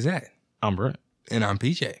 What is that? I'm Brett. And I'm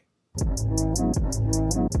PJ.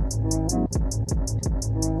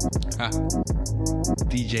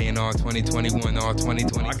 DJ in all 2021, all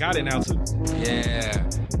 2020. I got it now, too. Yeah.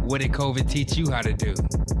 What did COVID teach you how to do?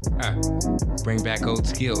 Bring back old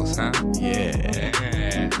skills, huh? Yeah.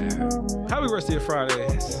 Happy rest of your Friday.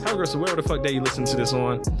 Happy rest of whatever the fuck day you listen to this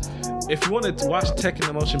on. If you wanted to watch Tekken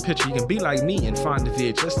the motion picture, you can be like me and find the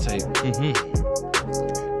VHS tape.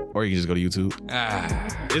 Or you can just go to YouTube.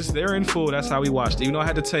 It's there in full. That's how we watched it. Even though I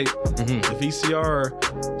had the tape, the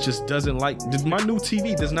VCR just doesn't like... My new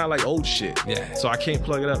TV does not like old shit. Yeah. So I can't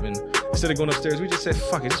plug it up. And instead of going upstairs, we just said,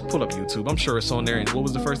 fuck it, just pull up YouTube. I'm sure it's on there. And what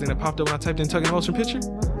was the first thing that popped up when I typed in Tekken motion picture?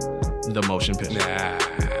 The motion picture.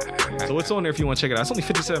 So it's on there if you want to check it out. It's only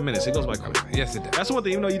 57 minutes. It goes by quick. Yes, it does. That's one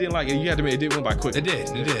thing. Even though you didn't like it, you had to admit it did went by quick. It did.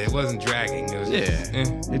 It wasn't dragging. It was just,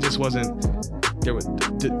 It just wasn't... There was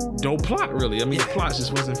no plot, really. I mean, the plot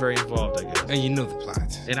just wasn't very involved, I guess. And you know the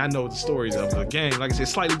plot. And I know the stories of the game. Like I said,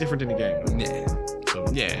 slightly different than the game. Yeah. So,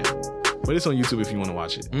 yeah. But it's on YouTube if you want to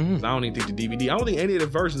watch it. I don't even think the DVD... I don't think any of the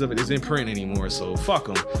versions of it is in print anymore, so fuck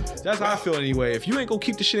them. That's how I feel anyway. If you ain't gonna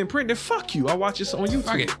keep the shit in print, then fuck you. I'll watch it on YouTube.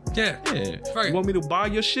 Fuck it. Yeah. Fuck You want me to buy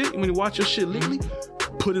your shit? You want me to watch your shit legally?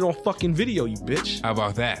 Put it on fucking video, you bitch. How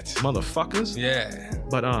about that? Motherfuckers. Yeah.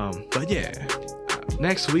 But yeah.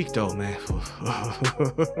 Next week, though, man.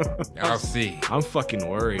 I'll see. I'm fucking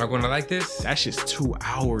worried. Am I gonna like this? That shit's 2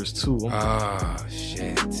 hours, too. Oh,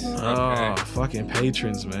 shit. Oh, fucking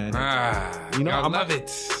patrons, man. You know, I love it.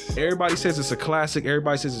 Everybody says it's a classic.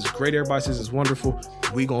 Everybody says it's great. Everybody says it's wonderful.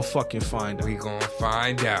 We gonna fucking find out. We gonna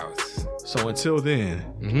find out. So until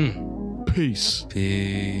then, peace.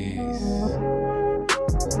 Peace.